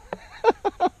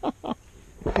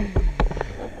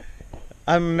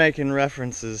 I'm making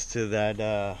references to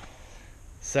that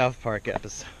South Park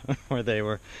episode where they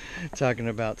were talking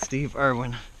about Steve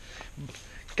Irwin.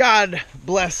 God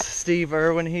bless Steve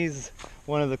Irwin. He's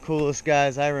one of the coolest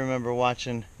guys I remember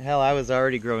watching. Hell, I was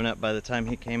already growing up by the time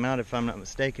he came out, if I'm not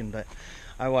mistaken, but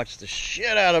I watched the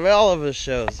shit out of all of his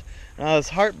shows. And I was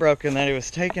heartbroken that he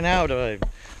was taken out by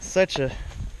such a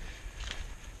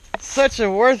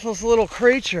worthless little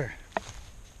creature.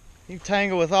 You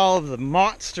tangle with all of the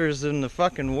monsters in the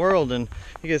fucking world and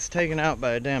he gets taken out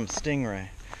by a damn stingray.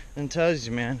 And tells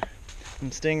you, man, them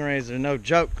stingrays are no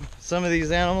joke. Some of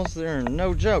these animals, they're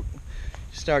no joke.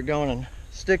 You start going and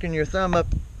sticking your thumb up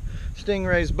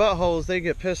stingrays' buttholes, they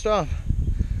get pissed off.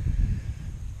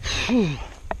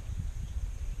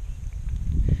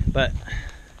 But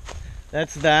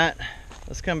that's that.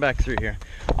 Let's come back through here.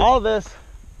 All this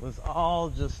was all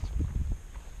just,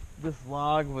 this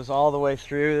log was all the way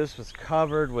through. This was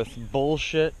covered with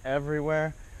bullshit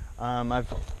everywhere.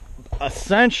 I've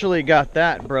essentially got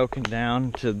that broken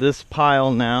down to this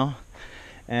pile now,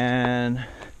 and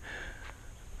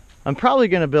I'm probably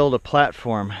going to build a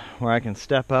platform where I can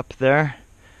step up there,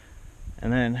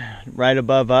 and then right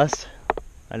above us,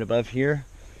 right above here,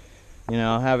 you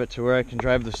know, have it to where I can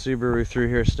drive the Subaru through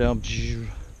here still,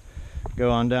 go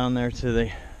on down there to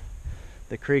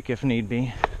the creek if need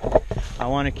be. I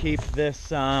want to keep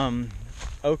this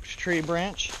oak tree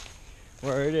branch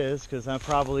where it is, because I'll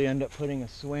probably end up putting a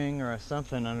swing or a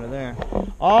something under there.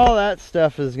 All that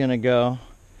stuff is gonna go.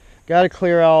 Got to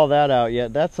clear all that out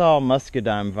yet. That's all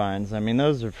muscadine vines. I mean,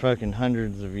 those are fucking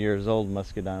hundreds of years old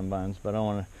muscadine vines, but I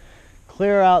want to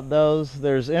clear out those.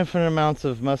 There's infinite amounts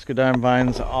of muscadine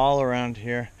vines all around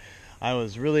here. I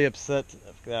was really upset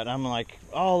that I'm like,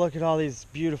 oh, look at all these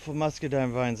beautiful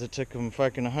muscadine vines. It took them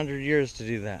fucking 100 years to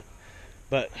do that.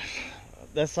 But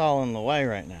that's all in the way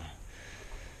right now.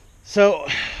 So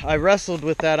I wrestled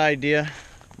with that idea.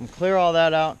 I'm gonna clear all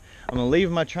that out. I'm gonna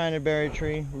leave my China berry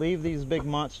tree, leave these big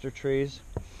monster trees,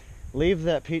 leave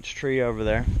that peach tree over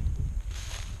there,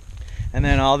 and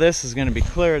then all this is gonna be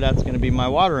clear. That's gonna be my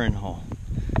watering hole,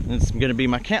 and it's gonna be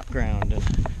my campground and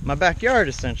my backyard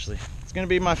essentially. It's gonna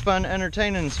be my fun,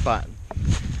 entertaining spot.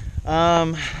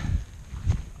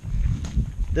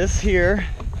 This here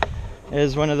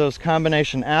is one of those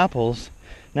combination apples.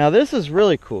 Now this is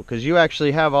really cool because you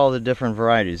actually have all the different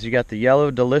varieties. You got the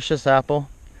yellow delicious apple,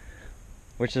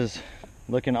 which is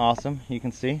looking awesome, you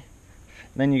can see.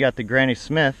 Then you got the Granny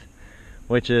Smith,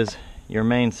 which is your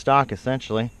main stock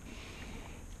essentially.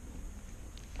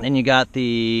 Then you got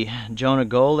the Jonah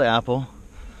Gold apple,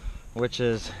 which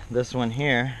is this one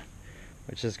here,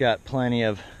 which has got plenty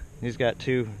of, he's got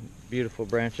two beautiful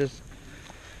branches.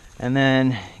 And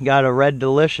then you got a Red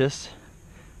Delicious,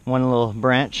 one little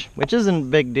branch, which isn't a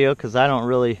big deal because I don't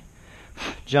really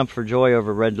jump for joy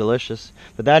over Red Delicious,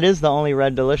 but that is the only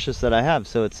Red Delicious that I have,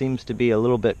 so it seems to be a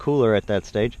little bit cooler at that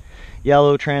stage.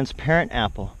 Yellow transparent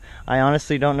apple. I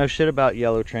honestly don't know shit about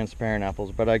yellow transparent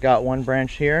apples, but I got one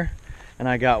branch here and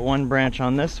I got one branch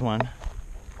on this one,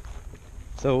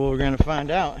 so we're gonna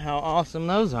find out how awesome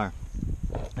those are.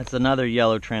 That's another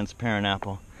yellow transparent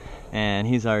apple, and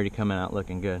he's already coming out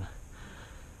looking good.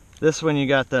 This one you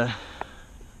got the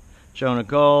Jonah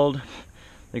Gold,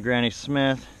 the Granny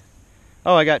Smith.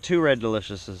 Oh, I got two Red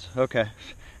Deliciouses, okay.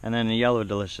 And then a Yellow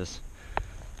Delicious.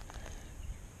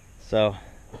 So,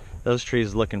 those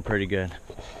trees looking pretty good.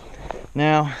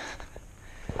 Now,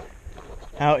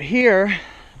 out here,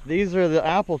 these are the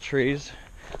apple trees.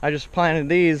 I just planted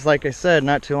these, like I said,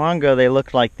 not too long ago. They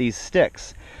looked like these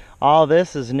sticks. All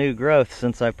this is new growth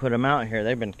since I put them out here.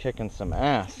 They've been kicking some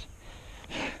ass.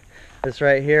 This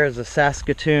right here is a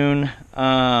Saskatoon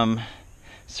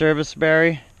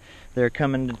serviceberry. They're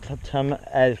coming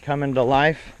to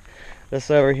life.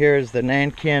 This over here is the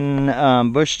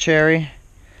Nankin bush cherry.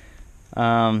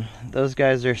 Those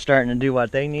guys are starting to do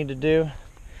what they need to do.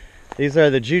 These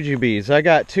are the jujubes. I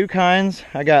got two kinds.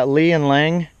 I got Lee and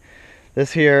Lang.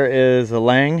 This here is a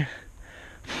Lang.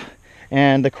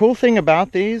 And the cool thing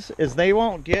about these is they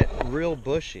won't get real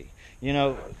bushy. You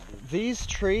know, these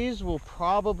trees will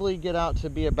probably get out to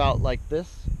be about like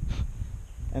this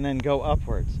and then go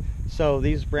upwards. So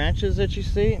these branches that you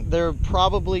see, they'll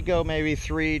probably go maybe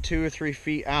 2 or 3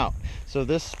 feet out. So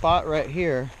this spot right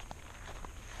here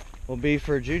will be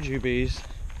for jujubes,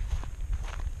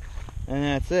 and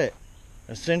that's it.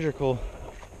 A cylindrical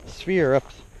sphere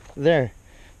up there.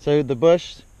 So the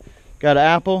bush got an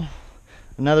apple,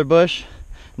 another bush,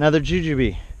 another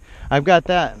jujube. I've got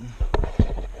that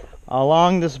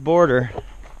along this border.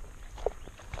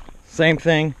 Same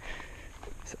thing.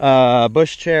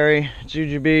 Bush cherry,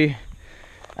 jujube,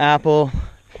 apple,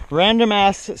 random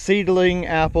ass seedling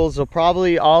apples. They'll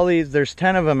probably, all these, there's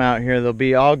 10 of them out here. They'll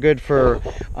be all good for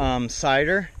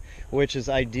cider, which is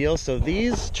ideal. So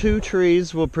these two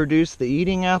trees will produce the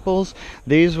eating apples.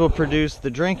 These will produce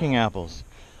the drinking apples.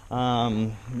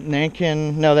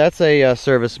 Nankin, no, that's a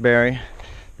serviceberry.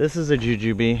 This is a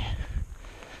jujube.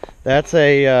 That's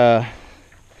a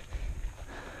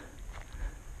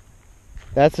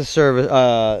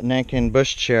Nankin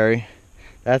bush cherry.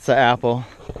 That's an apple.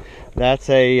 That's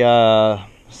a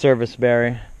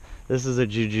serviceberry. This is a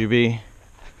jujube.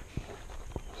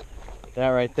 That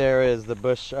right there is the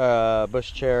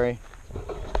bush cherry.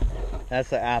 That's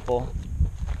the apple.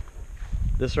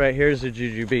 This right here is a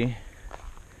jujube.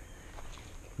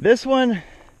 This one,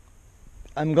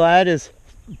 I'm glad is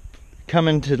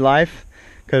coming to life,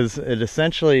 because it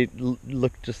essentially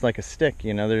looked just like a stick.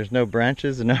 You know, there's no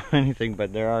branches and no anything,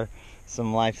 but there are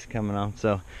some life coming on.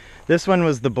 So this one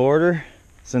was the border,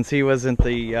 since he wasn't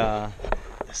the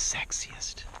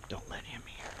sexiest. Don't let him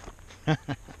hear.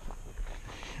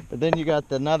 But then you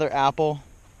got another apple,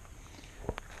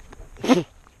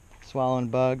 swallowing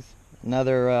bugs.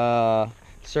 Another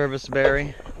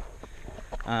serviceberry.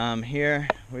 Here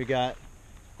we got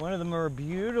one of the more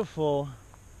beautiful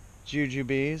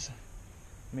jujubes.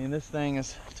 I mean, this thing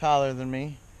is taller than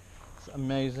me. It's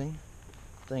amazing.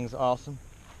 Thing's awesome.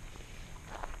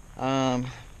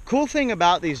 Cool thing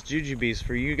about these jujubes,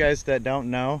 for you guys that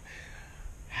don't know,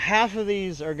 half of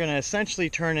these are going to essentially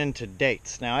turn into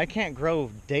dates. Now, I can't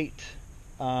grow date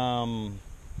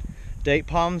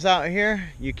palms out here.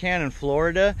 You can in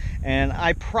Florida, and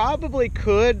I probably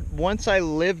could once I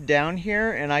live down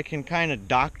here, and I can kind of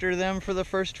doctor them for the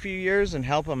first few years and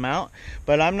help them out.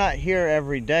 But I'm not here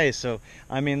every day, so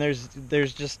I mean, there's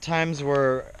just times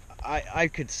where I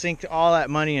could sink all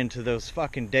that money into those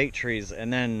fucking date trees,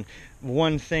 and then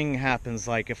one thing happens,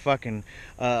 like a fucking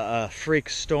freak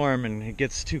storm, and it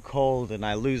gets too cold and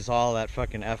I lose all that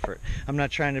fucking effort. I'm not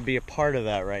trying to be a part of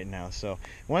that right now. So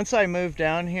once I move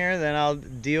down here, then I'll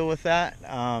deal with that.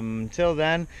 Until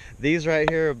then, these right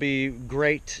here will be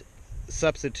great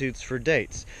substitutes for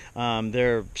dates.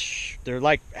 They're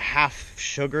like half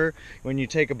sugar. When you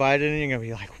take a bite of it, you're gonna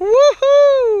be like,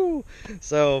 woohoo!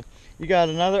 So you got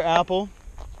another apple.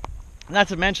 Not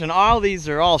to mention, all these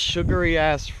are all sugary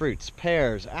ass fruits: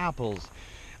 pears, apples,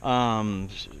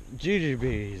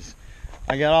 jujubes.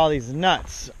 I got all these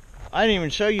nuts. I didn't even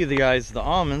show you the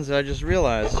almonds. I just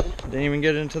realized didn't even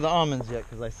get into the almonds yet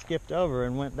because I skipped over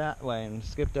and went that way and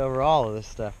skipped over all of this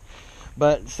stuff.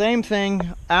 But same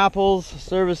thing: apples,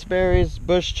 service berries,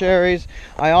 bush cherries.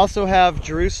 I also have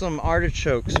Jerusalem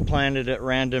artichokes planted at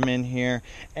random in here,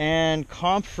 and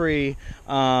comfrey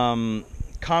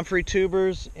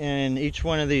tubers in each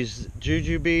one of these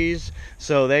jujubes,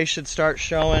 so they should start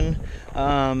showing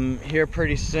here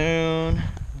pretty soon.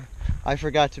 I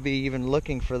forgot to be even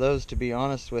looking for those, to be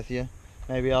honest with you.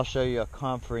 Maybe I'll show you a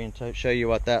comfrey and show you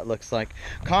what that looks like.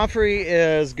 Comfrey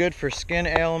is good for skin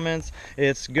ailments.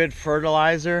 It's good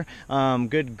fertilizer,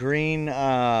 good green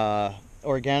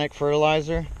organic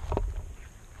fertilizer.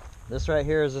 This right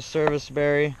here is a service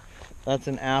berry. That's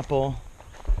an apple.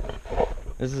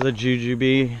 This is a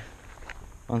jujube.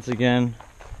 Once again,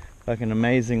 fucking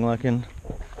amazing looking.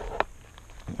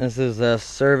 This is a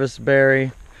service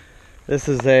berry. This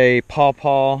is a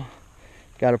pawpaw.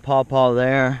 Got a pawpaw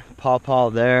there,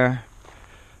 pawpaw there,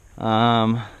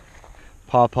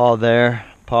 pawpaw there,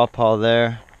 pawpaw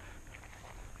there,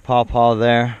 pawpaw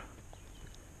there. I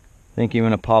think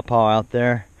even a pawpaw out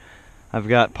there. I've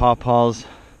got pawpaws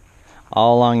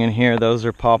all along in here. Those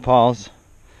are pawpaws.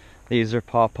 These are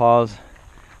pawpaws.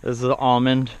 This is an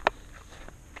almond.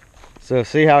 So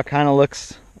see how it kind of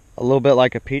looks a little bit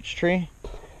like a peach tree?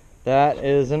 That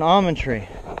is an almond tree.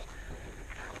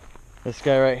 This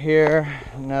guy right here,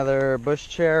 another bush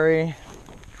cherry.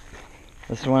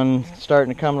 This one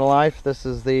starting to come to life. This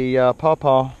is the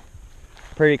pawpaw.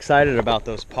 Pretty excited about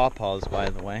those pawpaws,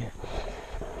 by the way.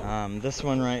 This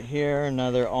one right here,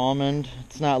 another almond.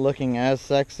 It's not looking as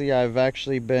sexy. I've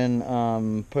actually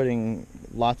been putting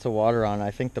lots of water on. I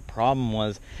think the problem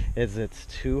is it's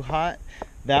too hot.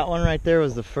 That one right there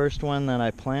was the first one that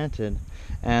I planted,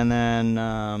 and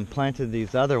then planted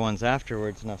these other ones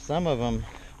afterwards. Now some of them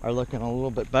are looking a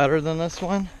little bit better than this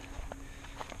one,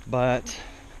 but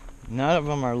none of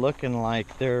them are looking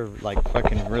like they're like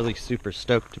fucking really super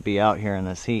stoked to be out here in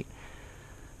this heat.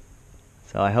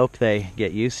 So I hope they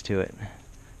get used to it.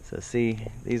 So see,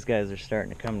 these guys are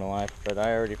starting to come to life, but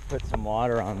I already put some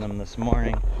water on them this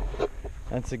morning.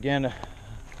 That's again a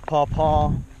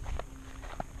pawpaw.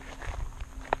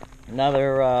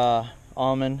 Another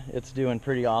almond. It's doing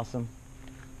pretty awesome.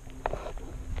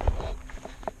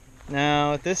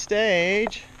 Now at this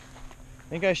stage, I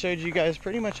think I showed you guys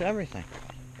pretty much everything.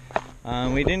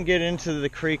 We didn't get into the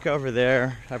creek over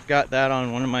there. I've got that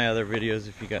on one of my other videos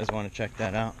if you guys want to check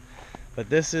that out. But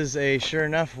this is a sure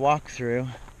enough walkthrough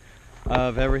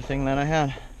of everything that I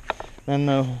had. Then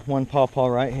the one pawpaw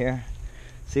right here.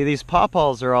 See, these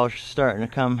pawpaws are all starting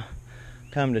to come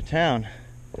to town,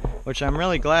 which I'm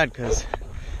really glad, because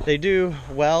they do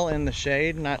well in the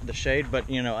shade, not the shade, but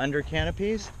you know, under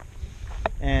canopies.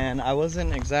 And I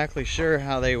wasn't exactly sure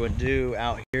how they would do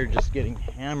out here just getting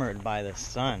hammered by the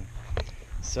sun.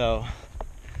 So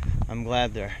I'm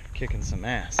glad they're kicking some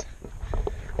ass.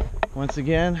 Once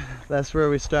again, that's where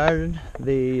we started.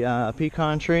 The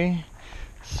pecan tree,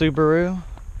 Subaru,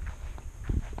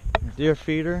 deer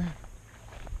feeder.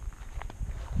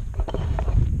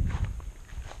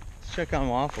 Let's check on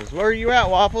Waffles. Where are you at,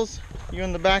 Waffles? You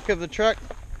in the back of the truck?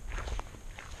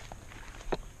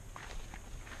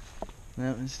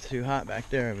 No, it's too hot back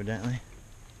there, evidently.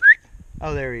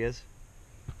 Oh, there he is.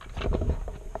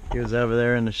 He was over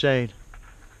there in the shade.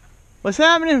 What's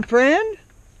happening, friend?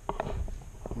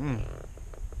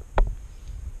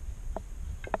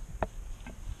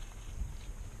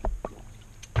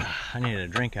 I needed a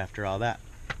drink after all that.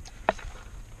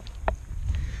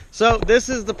 So this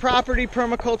is the property,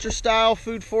 permaculture style,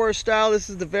 food forest style. This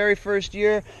is the very first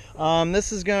year.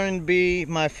 This is going to be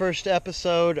my first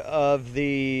episode of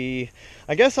the,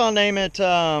 I guess I'll name it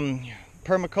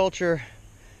permaculture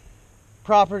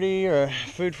property or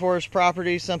food forest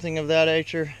property, something of that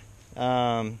nature.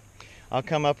 I'll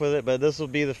come up with it, but this will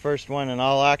be the first one, and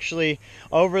I'll actually,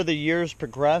 over the years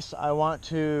progress, I want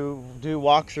to do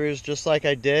walkthroughs just like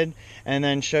I did, and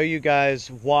then show you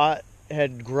guys what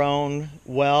had grown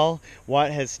well,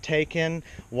 what has taken,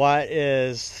 what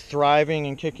is thriving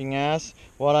and kicking ass,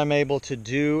 what I'm able to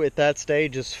do at that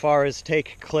stage as far as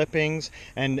take clippings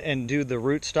and do the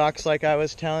rootstocks like I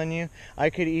was telling you. I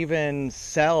could even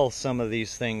sell some of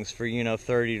these things for, you know,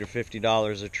 $30 to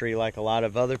 $50 a tree like a lot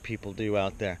of other people do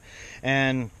out there.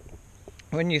 And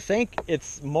when you think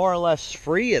it's more or less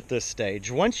free at this stage,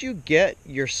 once you get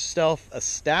yourself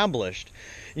established,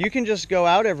 you can just go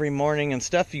out every morning and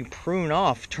stuff you prune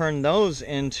off, turn those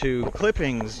into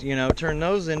clippings, you know, turn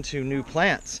those into new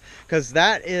plants. Because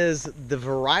that is the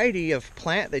variety of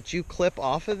plant that you clip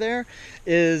off of there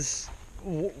is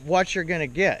what you're going to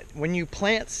get. When you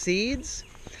plant seeds,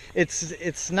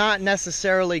 it's not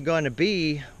necessarily going to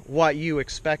be what you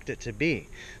expect it to be.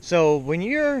 So when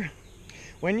you're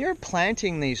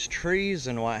planting these trees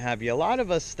and what have you, a lot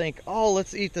of us think, oh,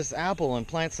 let's eat this apple and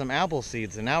plant some apple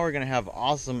seeds, and now we're going to have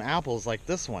awesome apples like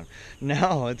this one.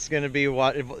 No, it's going to be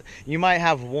you might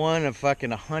have one of fucking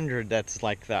 100 that's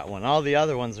like that one. All the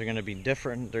other ones are going to be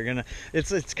different.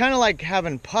 It's kind of like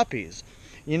having puppies.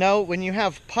 You know, when you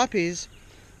have puppies,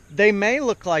 they may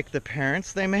look like the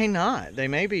parents, they may not. They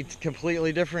may be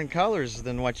completely different colors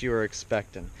than what you were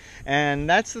expecting. And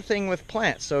that's the thing with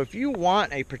plants. So if you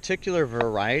want a particular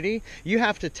variety, you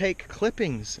have to take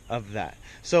clippings of that.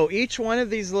 So each one of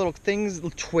these little things,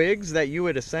 twigs that you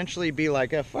would essentially be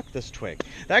like, oh, fuck this twig.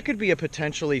 That could be a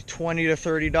potentially $20 to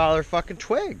 $30 fucking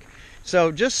twig.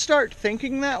 So just start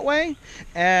thinking that way.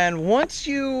 And once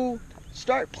you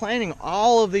start planting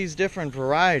all of these different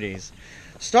varieties,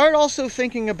 start also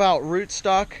thinking about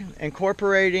rootstock,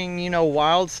 incorporating, you know,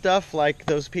 wild stuff like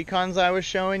those pecans I was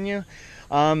showing you.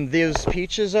 These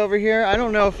peaches over here, I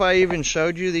don't know if I even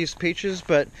showed you these peaches,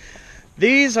 but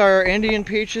these are Indian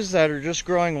peaches that are just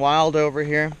growing wild over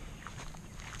here.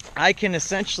 I can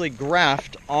essentially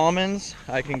graft almonds,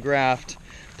 I can graft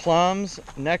plums,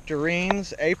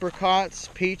 nectarines, apricots,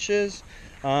 peaches,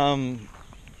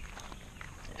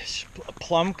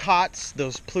 plum cots,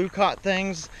 those plucot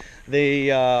things.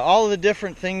 All of the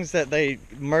different things that they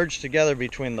merge together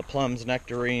between the plums,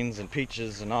 nectarines, and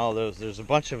peaches and all those. There's a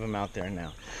bunch of them out there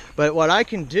now. But what I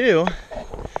can do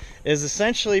is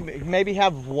essentially maybe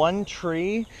have one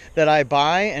tree that I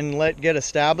buy and let get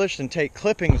established and take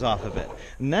clippings off of it.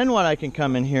 And then what I can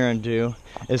come in here and do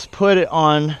is put it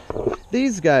on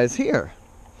these guys here.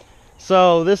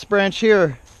 So this branch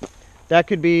here, that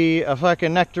could be a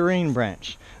fucking nectarine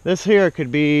branch. This here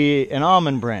could be an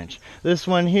almond branch. This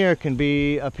one here can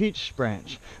be a peach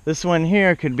branch. This one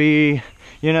here could be,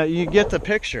 you know, you get the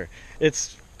picture.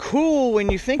 It's cool when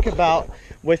you think about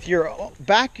with your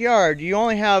backyard, you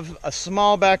only have a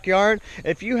small backyard.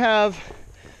 If you have,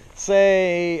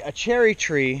 say, a cherry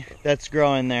tree that's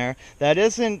growing there, that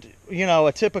isn't, you know,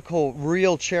 a typical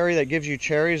real cherry that gives you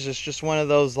cherries. It's just one of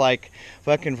those like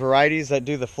fucking varieties that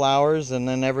do the flowers, and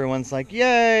then everyone's like,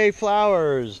 yay,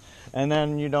 flowers. And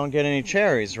then you don't get any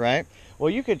cherries, right? Well,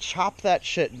 you could chop that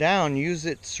shit down, use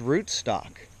its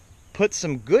rootstock, put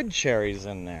some good cherries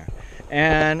in there,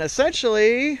 and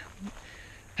essentially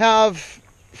have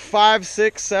 5,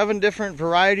 6, 7 different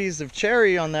varieties of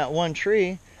cherry on that one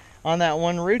tree, on that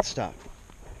one rootstock.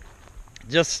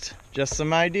 Just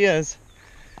some ideas.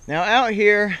 Now out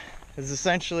here is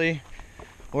essentially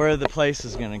where the place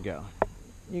is going to go.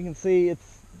 You can see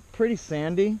it's pretty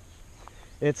sandy.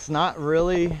 It's not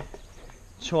really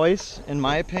choice, in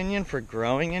my opinion, for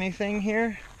growing anything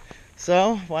here.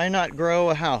 So why not grow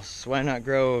a house? Why not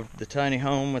grow the tiny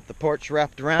home with the porch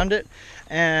wrapped around it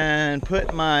and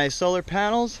put my solar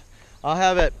panels? I'll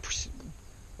have it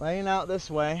laying out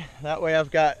this way. That way I've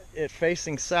got it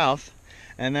facing south,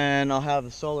 and then I'll have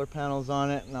the solar panels on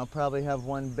it, and I'll probably have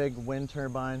one big wind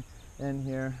turbine in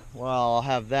here. Well, I'll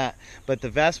have that, but the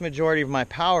vast majority of my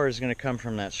power is going to come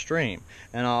from that stream,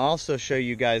 and I'll also show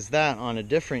you guys that on a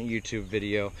different YouTube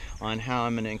video on how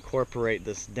I'm going to incorporate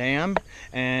this dam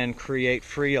and create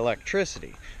free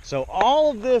electricity. So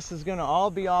all of this is going to all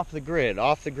be off the grid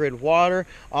water,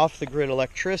 off the grid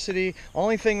electricity.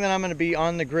 Only thing that I'm going to be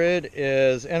on the grid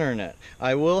is internet.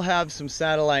 I will have some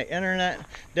satellite internet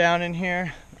down in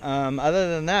here.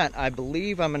 Other than that, I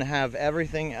believe I'm going to have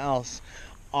everything else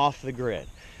off the grid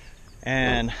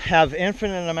and have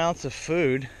infinite amounts of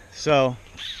food. So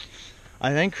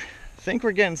I think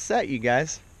we're getting set, you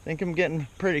guys. I think I'm getting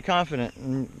pretty confident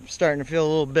and starting to feel a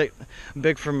little bit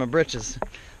big for my britches.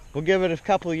 We'll give it a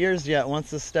couple of years yet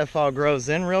once this stuff all grows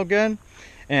in real good.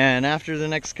 And after the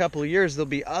next couple of years, there'll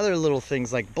be other little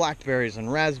things like blackberries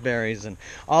and raspberries and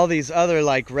all these other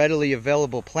like readily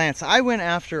available plants. I went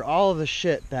after all of the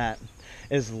shit that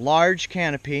is large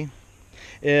canopy,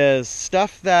 is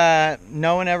stuff that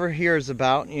no one ever hears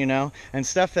about, you know, and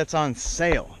stuff that's on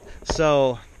sale.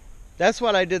 So that's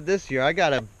what I did this year. I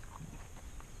got a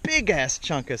big ass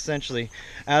chunk essentially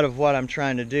out of what I'm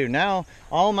trying to do. Now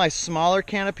all my smaller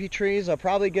canopy trees, I'll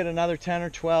probably get another 10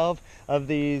 or 12 of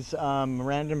these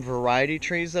random variety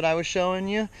trees that I was showing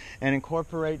you and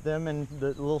incorporate them in the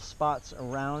little spots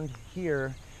around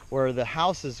here where the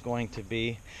house is going to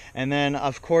be. And then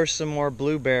of course some more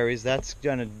blueberries, that's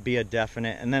gonna be a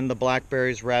definite. And then the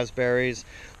blackberries, raspberries,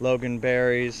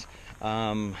 loganberries,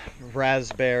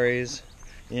 raspberries,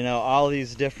 you know, all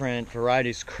these different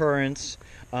varieties, currants,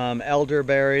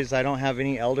 elderberries. I don't have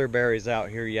any elderberries out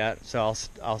here yet, so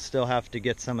I'll still have to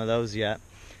get some of those yet.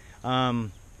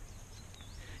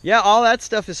 Yeah, all that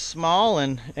stuff is small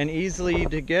and easy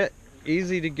to get,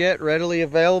 readily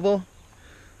available.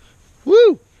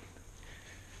 Woo!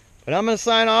 But I'm gonna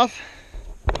sign off.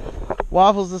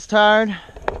 Waffles is tired,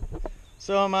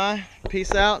 so am I.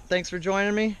 Peace out. Thanks for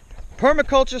joining me.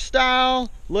 Permaculture style.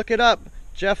 Look it up.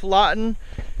 Jeff Lawton.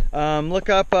 Look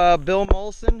up Bill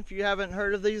Molson. If you haven't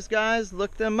heard of these guys,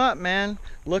 look them up, man.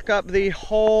 Look up the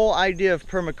whole idea of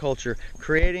permaculture,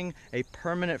 creating a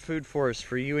permanent food forest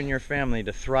for you and your family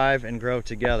to thrive and grow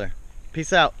together.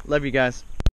 Peace out. Love you guys.